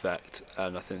same effect?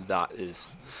 And I think that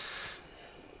is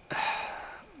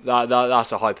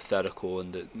that's a hypothetical,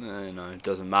 and it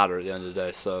doesn't matter at the end of the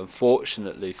day. So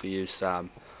unfortunately for you, Sam,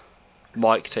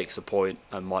 Mike takes a point,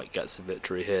 and Mike gets a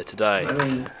victory here today. I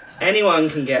mean, anyone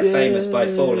can get famous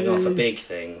by falling off a big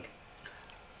thing.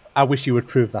 I wish you would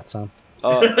prove that, Sam.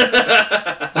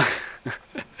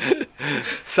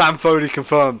 Sam Foley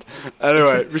confirmed.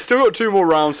 Anyway, we've still got 2 more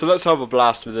rounds, so let's have a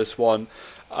blast with this one.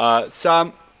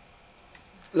 Sam,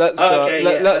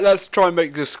 let's try and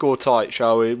make this score tight,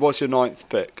 shall we? What's your 9th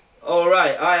pick? All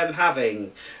right, I am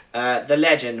having the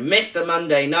legend, Mr.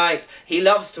 Monday Night. He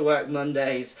loves to work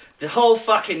Mondays. The whole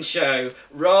fucking show,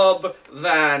 Rob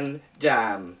Van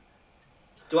Dam.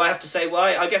 Do I have to say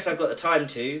why? I guess I've got the time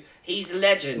to. He's a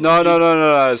legend. No,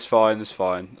 it's fine.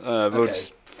 We'll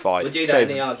just fight. We'll do that in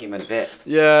the argument bit.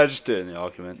 Yeah, just do it in the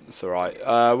argument. It's alright.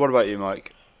 What about you,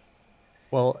 Mike?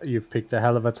 Well, you've picked a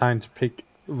hell of a time to pick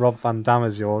Rob Van Dam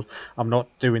as yours. I'm not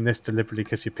doing this deliberately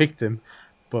because you picked him,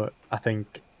 but I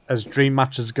think as dream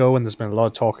matches go, and there's been a lot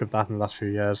of talk of that in the last few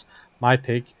years, my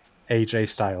pick, AJ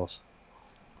Styles.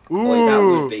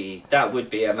 Ooh. Boy, that would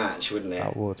be a match, wouldn't it?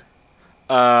 That would.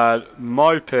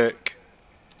 My pick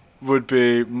would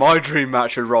be my dream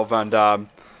match with Rob Van Dam.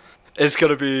 It's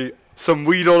going to be some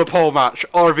weed on a pole match,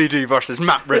 RVD versus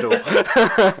Matt Riddle.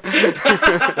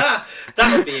 That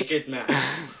would be a good match.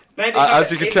 Maybe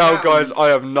as you can tell, guys, I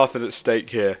have nothing at stake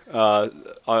here.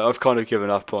 I've kind of given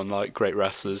up on like great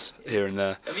wrestlers here and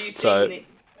there. Have you seen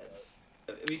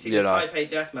the Taipei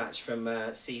Deathmatch from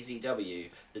CZW?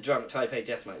 The drunk Taipei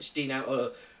Deathmatch.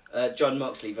 John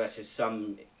Moxley versus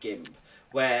some gimp.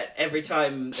 Where every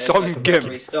time there's a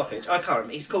referee stoppage, I can't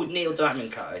remember. He's called Neil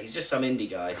Diamond Cutter. He's just some indie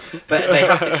guy, but they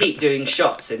have to keep doing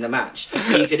shots in the match.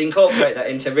 So you could incorporate that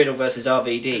into Riddle versus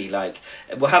RVD. Like,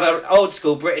 we'll have an old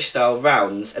school British style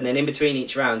rounds, and then in between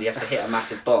each round you have to hit a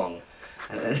massive bong,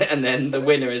 and then the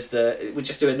winner is we'll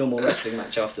just do a normal wrestling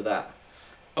match after that.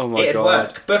 Oh my It'd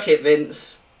god! Work. Book it,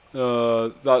 Vince.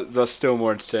 That's still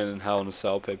more entertaining than Hell in a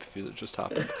Cell pay-per-view that just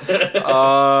happened.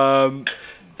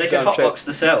 They can hotbox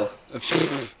the cell.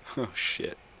 Oh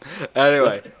shit.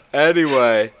 Anyway,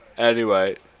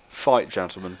 fight,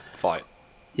 gentlemen, fight.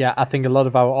 Yeah, I think a lot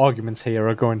of our arguments here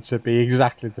are going to be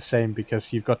exactly the same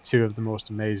because you've got 2 of the most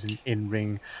amazing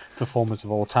in-ring performers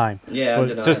of all time. Yeah,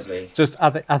 but undeniably.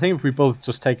 I think if we both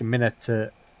just take a minute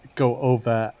to go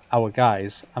over our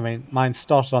guys. I mean, mine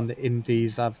started on the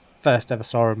Indies. I first ever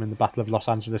saw him in the Battle of Los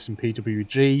Angeles in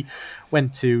PWG,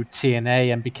 went to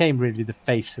TNA and became really the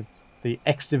face of the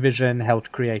X Division,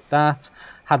 helped create that,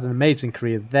 had an amazing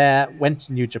career there, went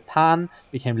to New Japan,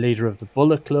 became leader of the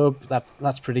Bullet Club,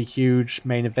 that's pretty huge,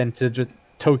 main evented at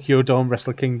Tokyo Dome,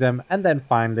 Wrestle Kingdom, and then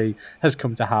finally has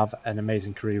come to have an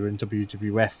amazing career in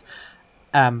WWF.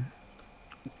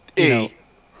 WWE.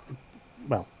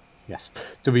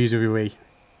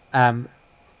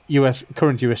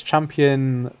 Current US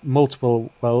champion,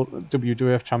 multiple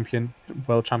WWF champion,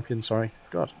 world champion, sorry.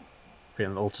 God,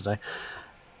 feeling old today.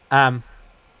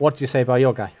 What do you say about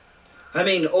your guy? I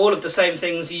mean, all of the same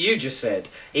things you just said.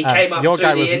 He came up through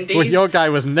the Indies. Your guy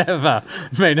was never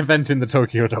main event in the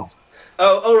Tokyo Dome.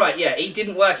 Oh, right, yeah. He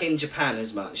didn't work in Japan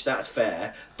as much. That's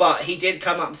fair. But he did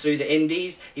come up through the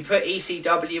Indies. He put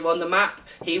ECW on the map.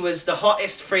 He was the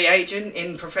hottest free agent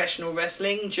in professional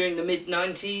wrestling during the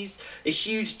mid-90s. A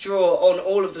huge draw on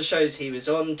all of the shows he was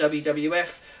on. WWF.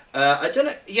 I don't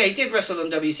know. Yeah, he did wrestle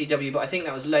on WCW, but I think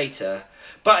that was later.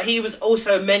 But he was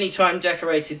also a many-time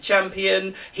decorated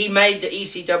champion. He made the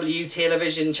ECW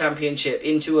Television Championship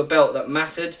into a belt that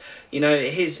mattered. You know,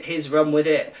 his run with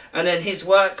it. And then his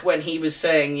work when he was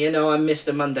saying, you know, I'm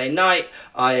Mr. Monday Night.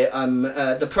 I'm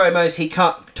the promos he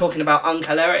cut talking about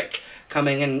Uncle Eric come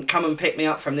and pick me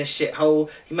up from this shithole.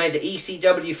 He made the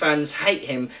ECW fans hate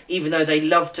him, even though they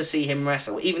loved to see him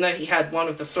wrestle. Even though he had one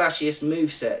of the flashiest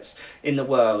movesets in the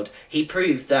world, he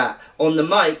proved that on the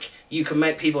mic you can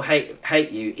make people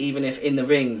hate you, even if in the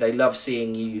ring they love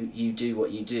seeing you do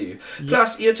what you do. Yeah.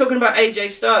 Plus, you're talking about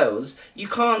AJ Styles. You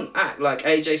can't act like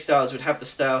AJ Styles would have the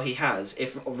style he has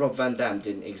if Rob Van Dam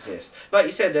didn't exist. Like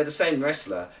you said, they're the same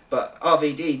wrestler, but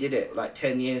RVD did it like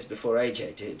 10 years before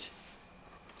AJ did.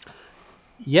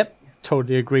 Yep,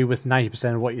 totally agree with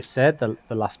 90% of what you said. The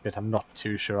last bit I'm not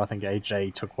too sure. I think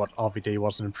AJ took what RVD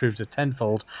was and improved it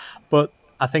tenfold. But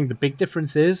I think the big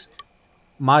difference is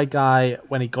my guy,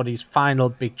 when he got his final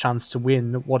big chance to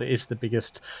win what is the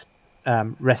biggest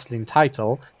wrestling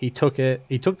title, he took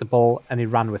the ball and he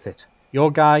ran with it. Your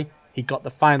guy, he got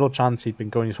the final chance. He'd been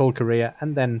going his whole career,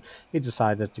 and then he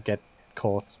decided to get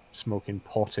caught smoking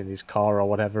pot in his car or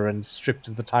whatever and stripped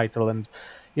of the title, and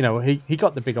you know, he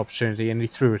got the big opportunity and he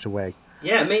threw it away.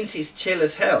 Yeah, it means he's chill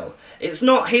as hell. It's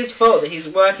not his fault that he's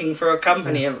working for a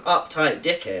company of uptight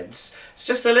dickheads. It's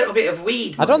just a little bit of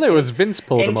weed. I don't think it was Vince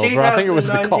pulled him over. I think it was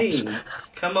the cops.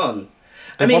 Come on.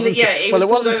 It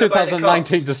wasn't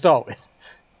 2019 to start with.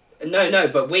 No,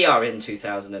 but we are in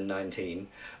 2019.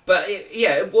 But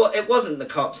it wasn't the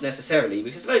cops necessarily,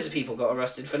 because loads of people got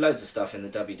arrested for loads of stuff in the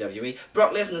WWE.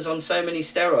 Brock Lesnar's on so many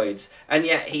steroids, and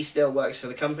yet he still works for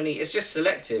the company. It's just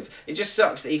selective. It just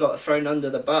sucks that he got thrown under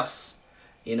the bus,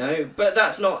 you know. But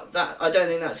that's not that. I don't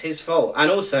think that's his fault. And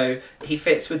also, he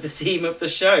fits with the theme of the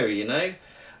show, you know.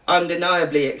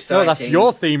 Undeniably exciting. No, that's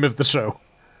your theme of the show.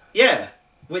 Yeah,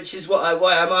 which is why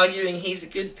I'm arguing he's a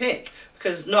good pick.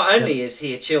 Because not only is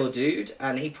he a chill dude,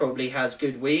 and he probably has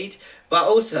good weed, but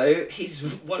also he's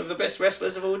one of the best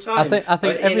wrestlers of all time. I think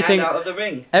everything, in and out of the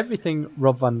ring. Everything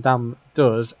Rob Van Dam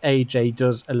does, AJ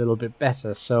does a little bit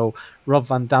better. So Rob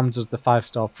Van Dam does the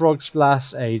 5-star frog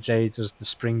splash, AJ does the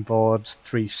springboard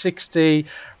 360,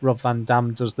 Rob Van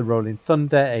Dam does the rolling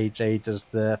thunder, AJ does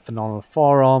the phenomenal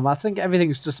forearm. I think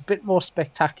everything's just a bit more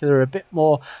spectacular, a bit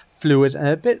more fluid,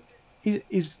 and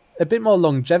he's a bit more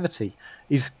longevity.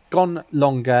 He's gone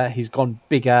longer, he's gone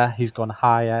bigger, he's gone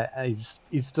higher, he's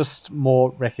just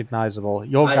more recognisable.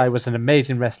 Your guy was an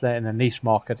amazing wrestler in a niche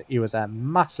market. He was a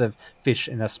massive fish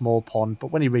in a small pond,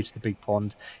 but when he reached the big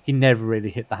pond, he never really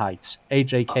hit the heights.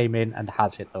 AJ came in and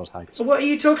has hit those heights. What are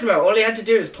you talking about? All he had to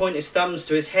do is point his thumbs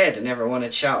to his head and everyone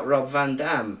would shout Rob Van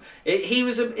Dam. He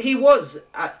was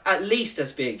at least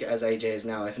as big as AJ is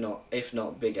now, if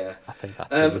not bigger. I think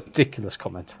that's a ridiculous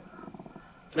comment.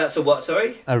 That's a what,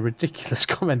 sorry? A ridiculous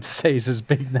comment to say he's as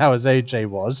big now as AJ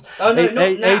was. Oh, no,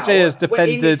 not now. AJ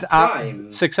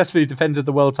has successfully defended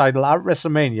the world title at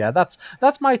WrestleMania.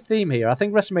 That's my theme here. I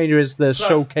think WrestleMania is the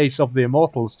showcase of the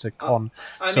Immortals, to con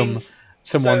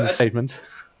someone's statement.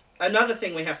 Another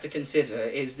thing we have to consider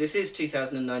is this is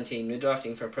 2019. We're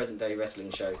drafting for a present-day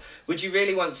wrestling show. Would you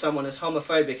really want someone as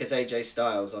homophobic as AJ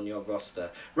Styles on your roster?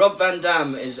 Rob Van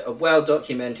Dam is a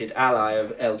well-documented ally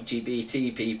of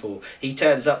LGBT people. He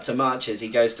turns up to marches, he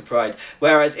goes to Pride.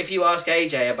 Whereas if you ask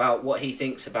AJ about what he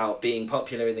thinks about being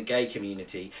popular in the gay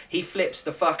community, he flips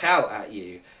the fuck out at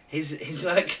you. He's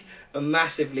like a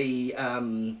massively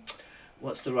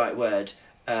what's the right word?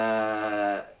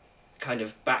 Kind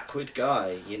of backward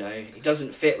guy, you know. He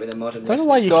doesn't fit with a modern. I don't know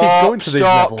why you keep going to these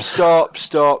levels.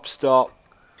 Stop.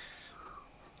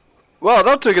 Well,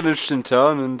 that took an interesting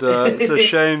turn, and it's a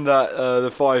shame that the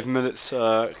 5 minutes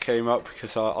came up,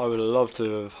 because I would have loved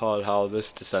to have heard how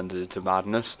this descended into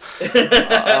madness.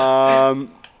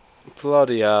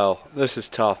 Bloody hell, this is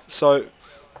tough. So,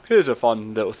 here's a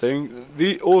fun little thing.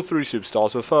 All three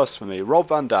superstars were first for me. Rob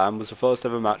Van Dam was the first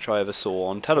ever match I ever saw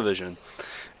on television,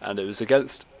 and it was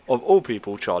against, of all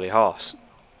people, Charlie Haas.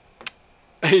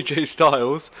 AJ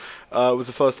Styles was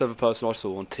the first ever person I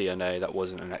saw on TNA that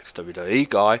wasn't an ex-WWE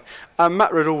guy, and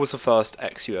Matt Riddle was the first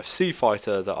ex-UFC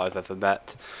fighter that I've ever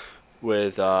met,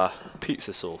 with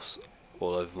pizza sauce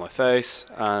all over my face,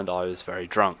 and I was very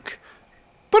drunk.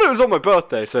 But it was on my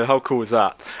birthday, so how cool is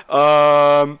that?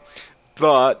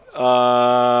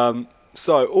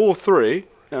 So all three,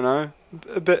 a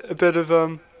bit of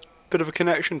a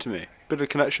connection to me,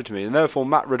 and therefore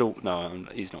Matt Riddle. No,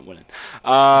 he's not winning.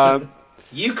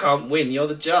 You can't win. You're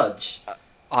the judge.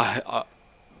 I'm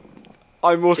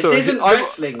also This isn't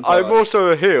wrestling, I'm Todd. also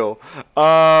a heel.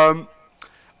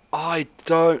 I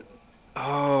don't.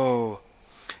 Oh.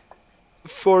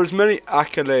 For as many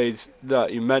accolades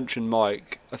that you mentioned,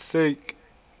 Mike, I think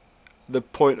the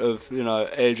point of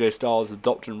AJ Styles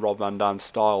adopting Rob Van Dam's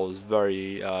style is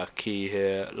very key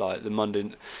here. Like the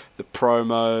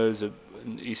promos in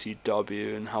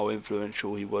ECW and how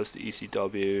influential he was to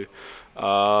ECW.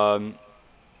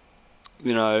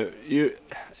 You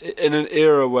in an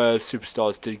era where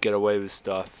superstars did get away with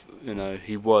stuff,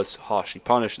 he was harshly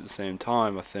punished at the same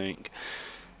time, I think.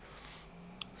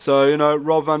 So,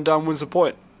 Rob Van Dam wins the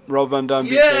point. Rob Van Dam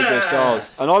beats AJ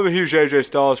Styles. And I'm a huge AJ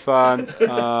Styles fan.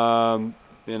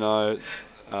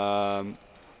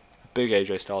 Big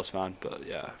AJ Styles fan. But,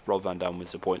 yeah, Rob Van Dam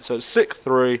wins the point. So, it's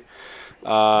 6-3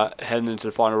 heading into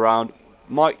the final round.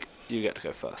 Mike, you get to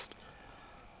go first.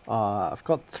 I've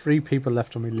got 3 people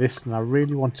left on my list, and I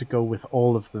really want to go with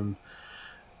all of them.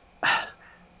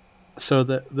 So,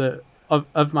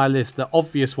 of my list, the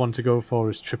obvious one to go for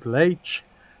is Triple H.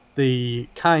 The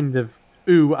kind of,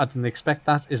 ooh, I didn't expect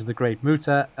that, is the Great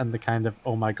Muta, and the kind of,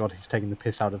 oh my god, he's taking the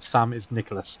piss out of Sam, is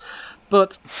Nicholas.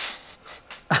 But,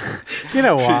 you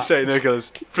know what? Please say Nicholas.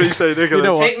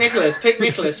 Pick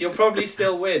Nicholas. You'll probably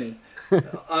still win.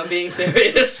 I'm being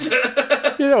serious.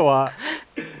 You know what?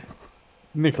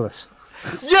 Nicholas.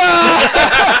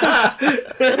 Yes!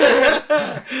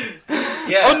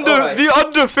 Right. The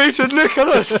undefeated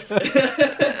Nicholas.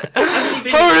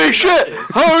 Holy shit!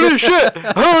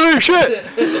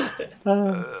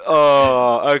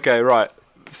 Oh, okay, right.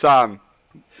 Sam,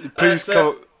 please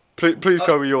tell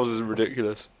me yours is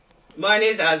ridiculous. Mine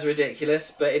is as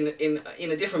ridiculous, but in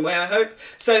a different way, I hope.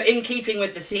 So, in keeping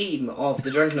with the theme of the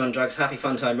Drunken on Drugs Happy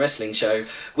Fun Time Wrestling Show,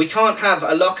 we can't have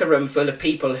a locker room full of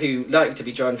people who like to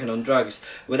be drunken on drugs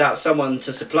without someone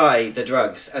to supply the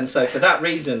drugs. And so, for that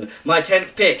reason, my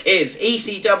 10th pick is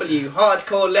ECW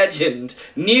hardcore legend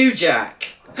New Jack.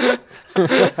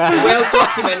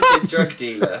 Well-documented drug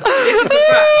dealer. This is a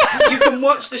fact. You can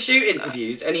watch the shoot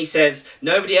interviews, and he says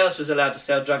nobody else was allowed to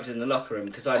sell drugs in the locker room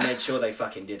because I made sure they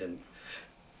fucking didn't.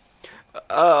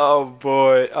 Oh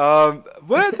boy.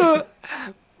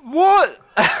 What?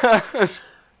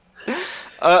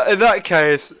 In that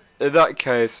case,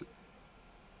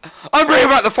 I'm bringing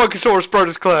back the Funkasaurus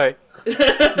Brothers Clay.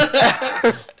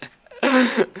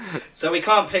 So we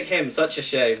can't pick him. Such a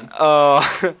shame.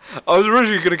 I was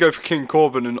originally going to go for King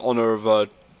Corbin in honor of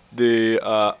the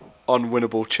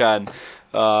unwinnable Chen,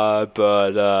 but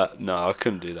no, I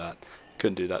couldn't do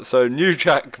that. So New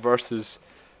Jack versus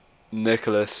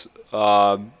Nicholas,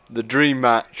 the dream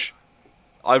match.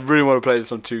 I really want to play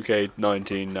this on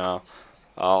 2K19 now.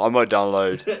 I might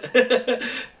download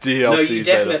DLCs. No, you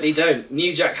definitely don't.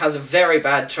 New Jack has a very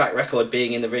bad track record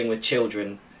being in the ring with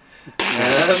children.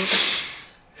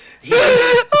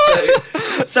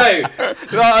 So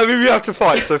I mean, we have to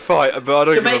fight, so fight, but I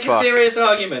don't give a fuck. To make a serious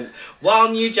argument, while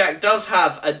New Jack does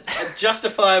have a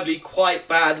justifiably quite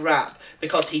bad rap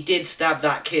because he did stab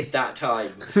that kid that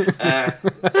time.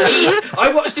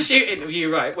 I watched a shoot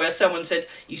interview, right, where someone said,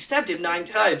 you stabbed him 9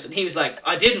 times, and he was like,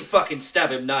 I didn't fucking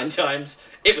stab him 9 times.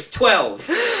 It was 12.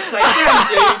 It's like, damn,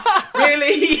 dude,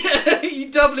 really? Are you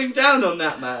doubling down on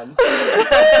that, man?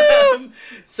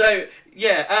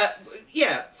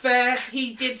 Yeah, fair.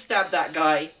 He did stab that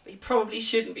guy. He probably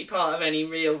shouldn't be part of any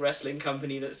real wrestling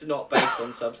company that's not based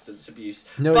on substance abuse.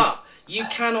 No. But you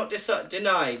cannot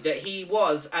deny that he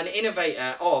was an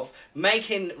innovator of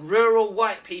making rural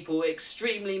white people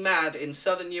extremely mad in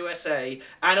southern USA,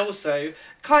 and also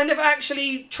kind of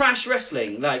actually trash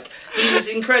wrestling. Like, he was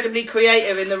incredibly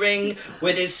creative in the ring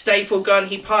with his staple gun.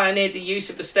 He pioneered the use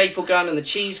of the staple gun and the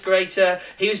cheese grater.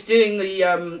 He was doing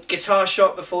the guitar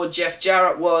shot before Jeff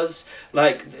Jarrett was.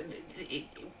 Like,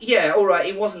 yeah, alright,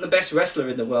 he wasn't the best wrestler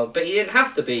in the world, but he didn't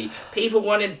have to be. People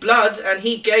wanted blood, and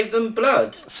he gave them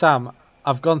blood. Sam,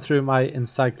 I've gone through my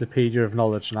encyclopedia of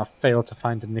knowledge, and I've failed to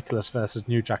find a Nicholas versus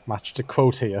New Jack match to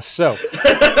quote here. So,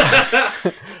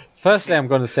 firstly, I'm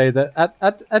going to say that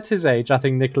at his age, I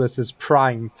think Nicholas is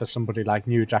prime for somebody like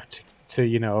New Jack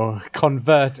to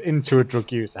convert into a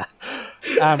drug user,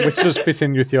 which does fit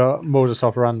in with your modus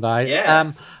operandi.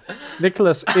 Yeah.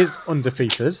 Nicholas is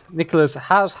undefeated. Nicholas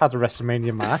has had a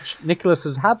WrestleMania match. Nicholas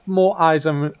has had more eyes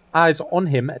on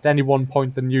him at any one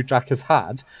point than New Jack has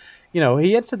had.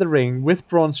 he entered the ring with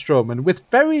Braun Strowman with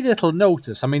very little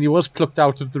notice. I mean, he was plucked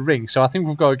out of the ring, so I think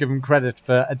we've got to give him credit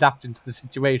for adapting to the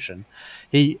situation.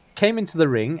 He came into the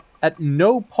ring. At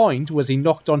no point was he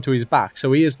knocked onto his back,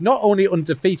 so he is not only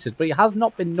undefeated, but he has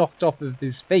not been knocked off of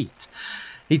his feet.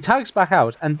 He tags back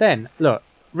out, and then, look,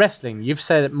 wrestling, you've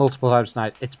said it multiple times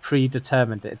tonight, it's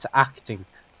predetermined, it's acting.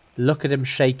 Look at him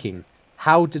shaking.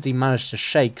 How did he manage to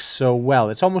shake so well?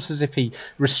 It's almost as if he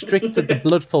restricted the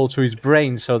blood flow to his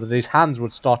brain so that his hands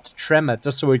would start to tremor,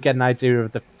 just so we'd get an idea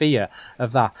of the fear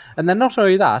of that. And then not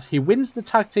only that, he wins the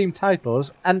tag team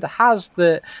titles and has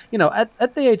the,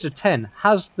 at the age of 10,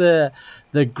 has the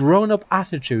grown-up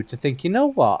attitude to think, you know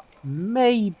what?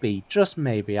 Maybe, just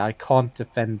maybe, I can't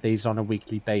defend these on a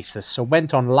weekly basis. So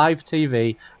went on live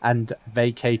TV and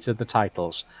vacated the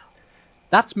titles.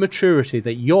 That's maturity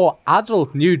that your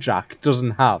adult New Jack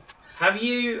doesn't have. Have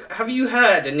you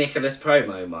heard a Nicholas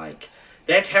promo, Mike?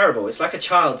 They're terrible. It's like a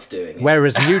child's doing it.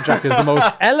 Whereas New Jack is the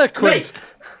most eloquent.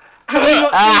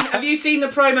 Mate, have you seen the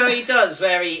promo he does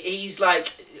where he's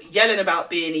like yelling about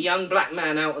being a young black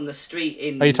man out on the street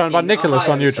in... Are you talking about Nicholas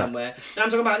or New Jack? Somewhere. No, I'm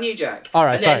talking about New Jack. All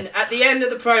right, and then at the end of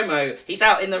the promo, he's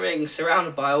out in the ring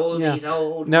surrounded by all these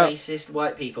old racist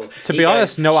white people. To be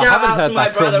honest, no, I haven't heard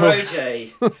that promo. Shout out to my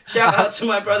brother OJ. Shout out to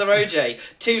my brother OJ.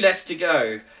 2 less to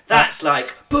go. That's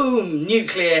like, boom,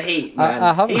 nuclear heat, man.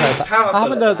 I haven't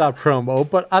heard that promo,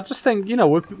 but I just think,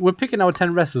 we're picking our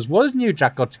 10 wrestlers. What has New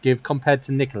Jack got to give compared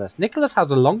to Nicholas? Nicholas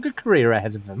has a longer career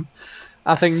ahead of him.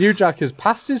 I think New Jack is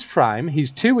past his prime.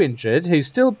 He's too injured. He's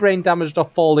still brain damaged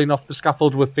off falling off the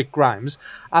scaffold with Vic Grimes.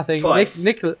 I think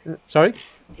Nicholas... Sorry?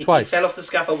 Twice. He fell off the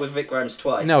scaffold with Vic Grimes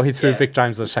twice. No, he threw Vic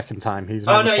Grimes the second time. You're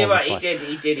right. Twice.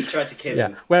 He did. He tried to kill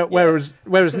him. Whereas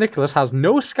Nicholas has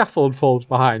no scaffold falls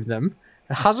behind him.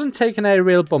 Hasn't taken any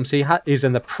real bumps. He's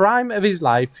in the prime of his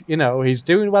life. He's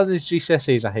doing well in his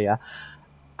GCSEs, I hear.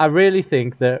 I really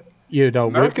think that...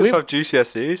 Americans have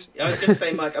GCSEs. I was going to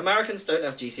say, Mike, Americans don't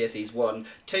have GCSEs, 1.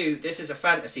 2, this is a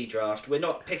fantasy draft. We're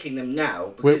not picking them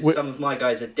now because some of my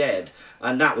guys are dead,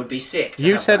 and that would be sick.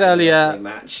 You said earlier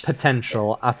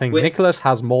potential. I think Nicholas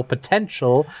has more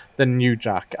potential than New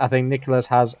Jack. I think Nicholas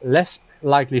has less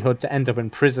likelihood to end up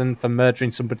in prison for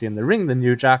murdering somebody in the ring than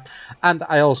New Jack, and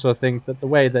I also think that the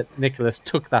way that Nicholas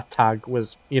took that tag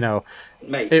was,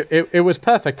 it was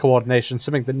perfect coordination,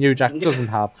 something that New Jack doesn't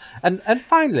have. And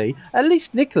finally, at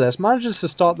least Nicholas manages to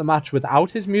start the match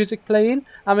without his music playing.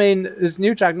 I mean, has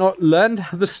New Jack not learned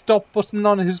the stop button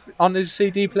on his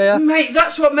CD player? Mate,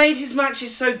 that's what made his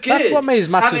matches so good. That's what made his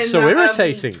matches so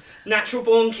irritating. Natural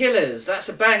Born Killers, that's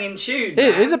a banging tune.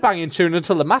 It is a banging tune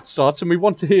until the match starts and we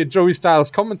want to hear Joey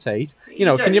Styles commentate.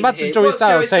 Can you imagine Joey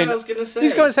Styles saying... He's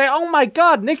going to say, oh my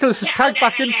god, Nicholas is tagged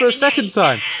back in for a second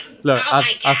time. Look, I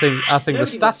think the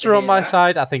stats are on my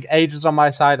side. I think age is on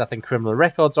my side. I think criminal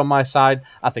records on my side.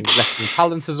 I think wrestling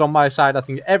talent is on my side. I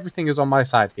think everything is on my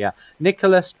side here.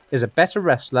 Nicholas is a better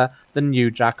wrestler than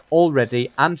New Jack already,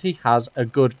 and he has a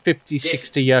good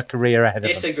 60-year career ahead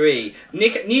of him. Disagree.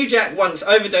 New Jack once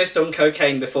overdosed on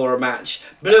cocaine before a match,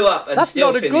 blew up and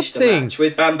still finished the match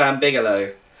with Bam Bam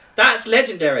Bigelow. That's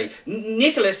legendary.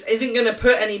 Nicholas isn't going to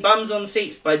put any bums on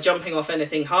seats by jumping off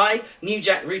anything high. New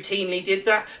Jack routinely did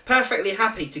that. Perfectly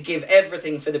happy to give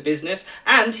everything for the business.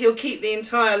 And he'll keep the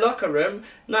entire locker room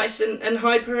nice and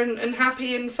hyper and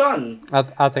happy and fun.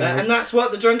 I think and that's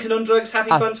what the Drunken on Drugs Happy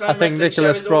Fun Time I think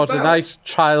Nicholas brought a nice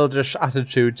childish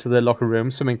attitude to the locker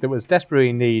room, something that was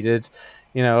desperately needed.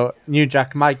 New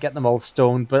Jack might get them all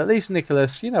stoned, but at least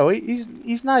Nicholas,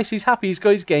 he's nice, he's happy, he's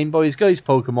got his Game Boy, he's got his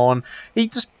Pokemon. He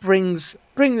just brings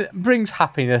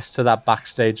happiness to that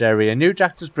backstage area. New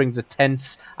Jack just brings a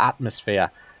tense atmosphere.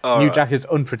 New Jack is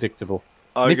unpredictable.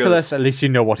 Nicholas, at least you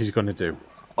know what he's going to do.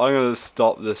 I'm going to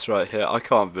stop this right here. I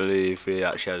can't believe we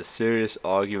actually had a serious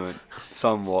argument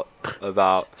somewhat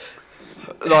about...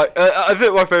 I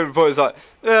think my favourite point is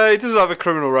he doesn't have a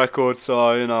criminal record, so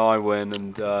I win,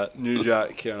 and New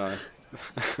Jack,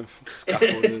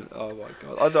 scaffolded. Oh my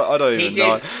god, I don't even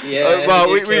know. Yeah,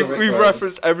 we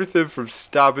referenced everything from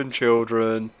stabbing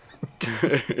children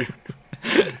to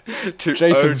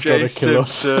O.J.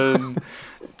 Simpson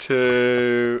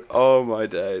to my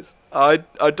days. I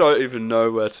don't even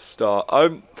know where to start.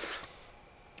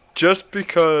 Just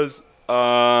because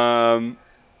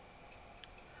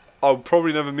I'll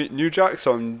probably never meet New Jack,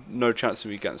 so I'm no chance of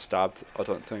me getting stabbed, I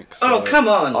don't think. So come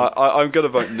on! I'm going to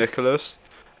vote Nicholas.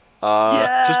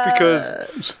 Just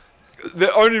because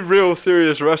the only real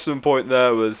serious wrestling point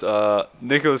there was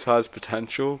Nicholas has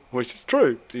potential, which is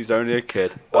true. He's only a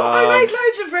kid. Well, I made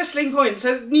loads of wrestling points.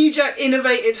 Has New Jack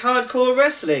innovated hardcore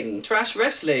wrestling? Trash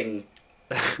wrestling?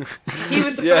 He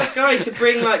was the Yeah. first guy to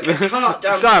bring like a cart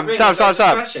down to the ring with loads of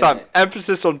trash in it.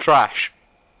 Emphasis on trash.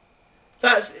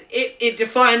 That's it. It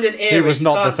defined an era. He was You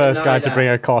not the can't first deny guy to that. bring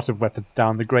a cart of weapons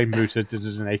down. The Grey Muta did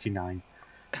it in '89.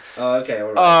 Oh, okay,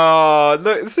 all right. Oh,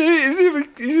 look, see, he's even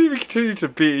continuing to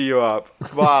beat you up.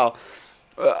 Wow.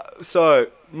 So,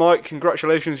 Mike,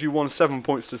 congratulations. You won 7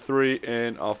 points to 3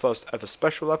 in our first ever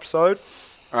special episode.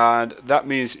 And that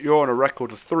means you're on a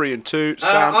record of 3 and 2.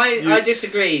 Sam, I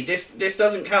disagree. This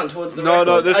doesn't count towards the No, record.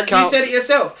 no, this counts. You said it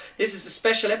yourself. This is a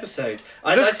special episode.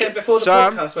 As I said before the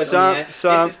podcast went on the air, this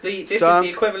is the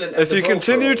equivalent of if the you Raw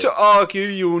continue Crawl. to argue,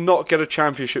 you will not get a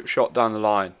championship shot down the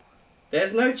line.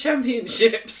 There's no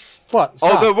championships. What?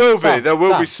 Sam, There will be. Sam, There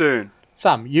will Sam, be soon.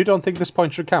 Sam, you don't think this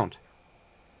point should count?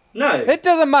 No. It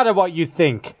doesn't matter what you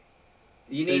think.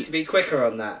 You need to be quicker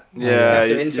on that. Yeah, You have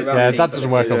to interrupt yeah, people that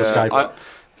doesn't work on the Skype.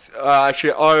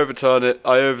 Actually, I overturn it.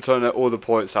 I overturn it all the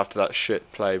points after that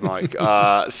shit play, Mike.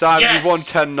 Sam, Yes! you won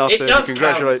 10-0. It does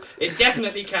Congratulations. count. It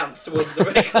definitely counts towards the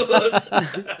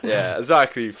record. Yeah,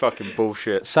 exactly. You fucking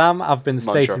bullshit. Sam, I've been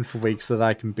Mantra. stating for weeks that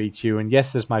I can beat you, and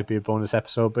yes, this might be a bonus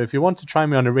episode, but if you want to try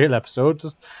me on a real episode,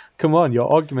 just come on.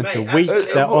 Your arguments Mate, are weak,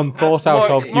 absolutely. they're unthought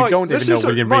out of. Mike, You don't even know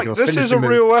William Mike, Regal's this is finishing a move.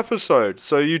 real episode,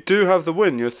 so you do have the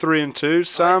win. You're 3 and 2.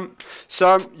 Sam,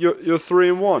 you're 3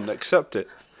 and 1. Accept it.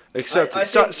 Accept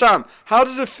it. Sam, how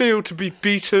does it feel to be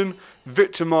beaten,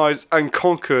 victimized, and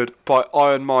conquered by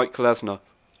Iron Mike Lesnar?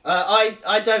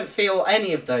 I don't feel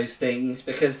any of those things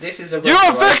because this is a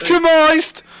You're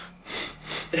victimized!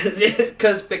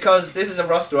 because this is a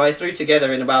roster I threw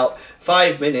together in about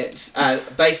 5 minutes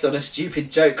based on a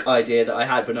stupid joke idea that I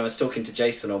had when I was talking to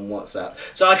Jason on WhatsApp.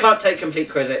 So I can't take complete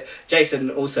credit. Jason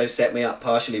also set me up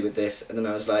partially with this, and then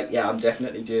I was like, yeah, I'm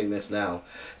definitely doing this now.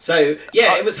 So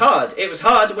yeah, it was hard. It was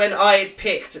hard when I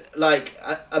picked like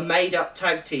a made-up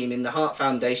tag team in the Hart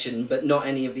Foundation, but not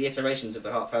any of the iterations of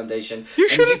the Hart Foundation. You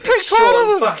should have picked Shawn one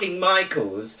of them. fucking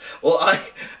Michaels, or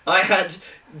I had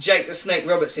Jake the Snake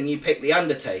Robertson, you picked The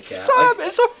Undertaker. Sam,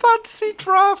 it's a fantasy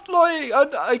draft. Like,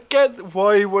 I get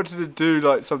why he wanted to do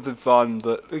like something fun,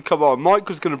 but come on, Mike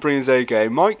was going to bring his A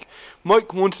game. Mike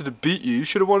wanted to beat you. You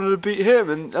should have wanted to beat him,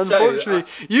 and unfortunately,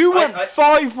 you went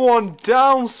 5-1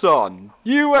 down, son.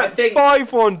 You went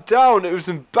 5-1 down. It was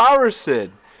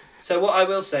embarrassing. So what I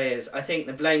will say is, I think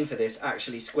the blame for this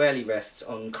actually squarely rests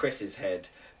on Chris's head,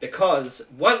 because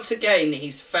once again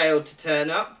he's failed to turn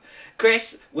up.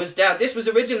 Chris was down. This was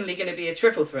originally going to be a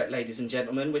triple threat, ladies and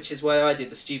gentlemen, which is why I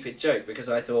did the stupid joke, because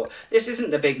I thought, this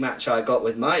isn't the big match I got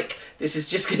with Mike. This is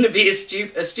just going to be a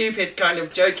stupid kind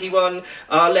of jokey one.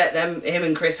 I'll let him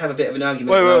and Chris have a bit of an argument.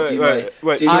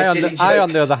 Wait. I, on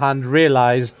the other hand,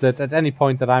 realised that at any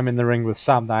point that I'm in the ring with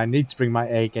Sam, that I need to bring my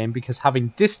A game, because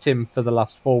having dissed him for the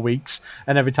last 4 weeks,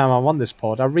 and every time I'm on this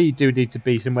pod, I really do need to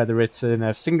beat him, whether it's in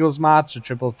a singles match, a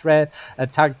triple threat, a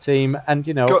tag team, and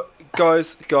you know...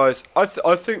 Guys,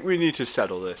 I think we need to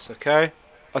settle this, okay?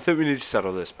 I think we need to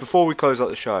settle this before we close out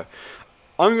the show.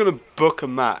 I'm going to book a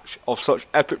match of such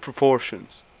epic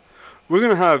proportions. We're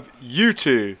going to have you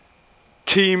two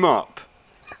team up.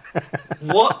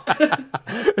 What?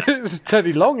 It's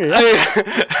Teddy Long here.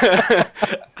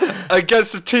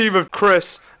 Against a team of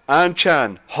Chris and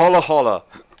Chen. Holla holla.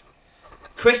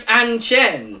 Chris and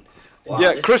Chen? Wow,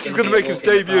 yeah, Chris is going to make his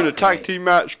debut in a tag team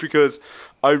match because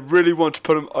I really want to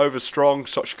put him over strong,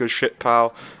 such good shit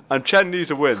pal. And Chen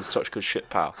needs a win, such good shit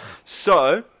pal.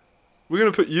 So, we're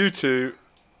going to put you two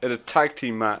in a tag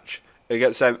team match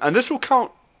against them. And this will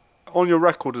count on your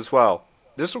record as well.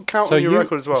 This will count on your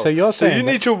record as well. So you're saying you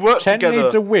need to work Chen together.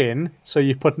 needs a win, so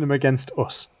you're putting him against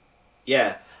us.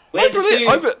 Yeah. I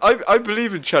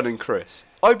believe in Chen and Chris.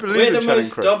 I believe in We're the Chen and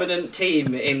most Chris. dominant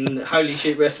team in Holy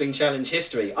Shoot Wrestling Challenge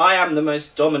history. I am the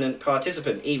most dominant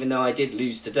participant, even though I did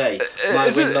lose today.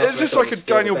 Is this like a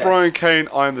Daniel Bryan Kane,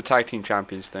 I am the tag team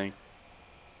champions thing?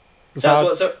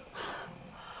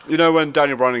 You know when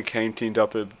Daniel Bryan and Kane teamed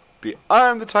up, it'd be, I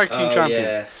am the tag team champions.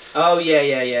 Yeah. Oh,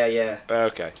 yeah.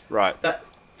 Okay, right.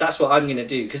 That's what I'm going to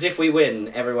do, because if we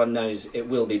win, everyone knows it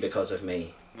will be because of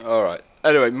me. Alright.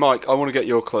 Anyway, Mike, I want to get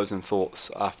your closing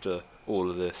thoughts after all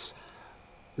of this.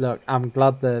 Look, I'm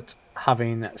glad that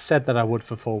having said that I would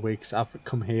for 4 weeks, I've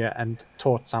come here and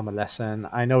taught Sam a lesson.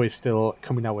 I know he's still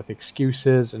coming out with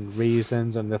excuses and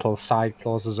reasons and little side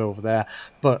clauses over there,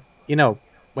 but, you know,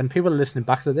 when people are listening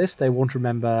back to this, they won't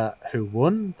remember who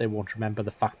won, they won't remember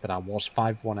the fact that I was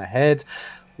 5-1 ahead.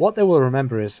 What they will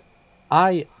remember is,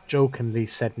 I jokingly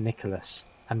said Nicholas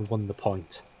and won the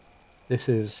point. This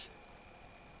is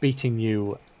beating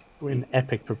you in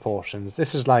epic proportions.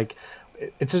 This is like...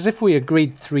 It's as if we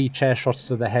agreed 3 chair shots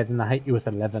to the head and I hit you with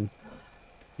 11.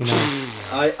 You know,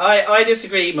 I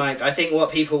disagree, Mike. I think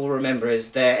what people will remember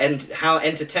is how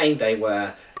entertained they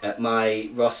were at my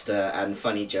roster and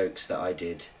funny jokes that I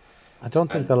did. I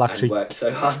don't think they'll actually work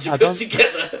so hard to put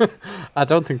together. I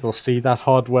don't think they'll see that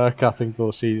hard work. I think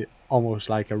they'll see almost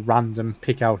like a random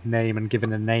pick out name and give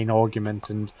it a name argument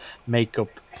and make up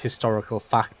historical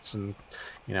facts, and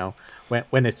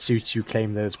when it suits you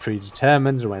claim that it's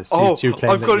predetermined, or when it suits you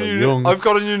claim that you're young. I've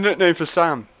got a new nickname for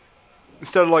Sam.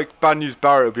 Instead of like Bad News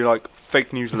Barrett, it'll be like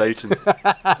Fake News Leighton.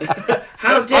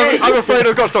 How dare you? I'm afraid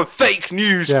I've got some fake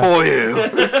news for you.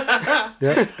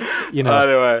 Yeah.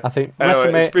 Anyway, I think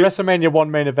WrestleMania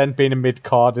 1 main event being a mid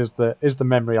card is the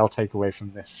memory I'll take away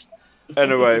from this.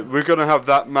 Anyway, we're gonna have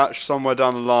that match somewhere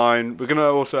down the line. We're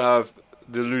gonna also have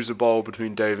the loser bowl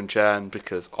between Dave and Chen,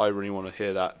 because I really want to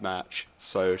hear that match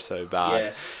so bad.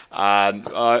 Yeah. And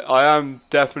I am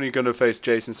definitely going to face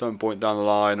Jason some point down the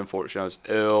line. Unfortunately, I was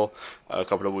ill a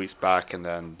couple of weeks back, and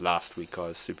then last week I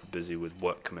was super busy with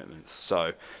work commitments.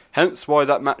 So hence why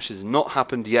that match has not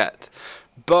happened yet.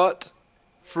 But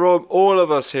from all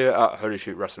of us here at Holy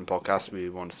Shoot Wrestling Podcast, we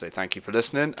want to say thank you for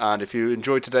listening. And if you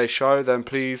enjoyed today's show, then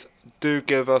please do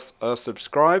give us a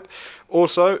subscribe.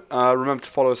 Also, remember to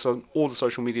follow us on all the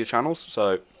social media channels.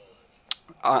 So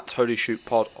at Holy Shoot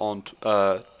Pod on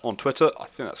Twitter. I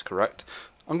think that's correct.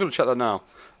 I'm going to check that now.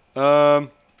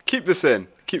 Keep this in.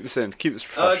 Keep this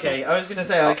professional. Okay, I was going to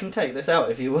say, I can take this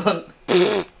out if you want.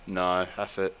 No,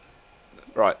 F it.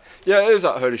 Right. Yeah, it is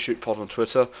at Holy Shoot Pod on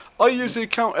Twitter. I use the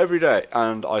account every day,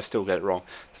 and I still get it wrong.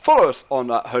 Follow us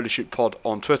on at Holy Shoot Pod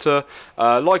on Twitter.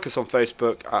 Like us on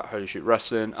Facebook at Holy Shoot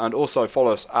Wrestling, and also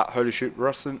follow us at Holy Shoot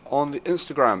Wrestling on the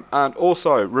Instagram. And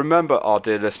also, remember, our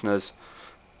dear listeners,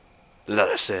 let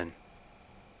us in.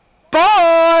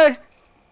 Bye!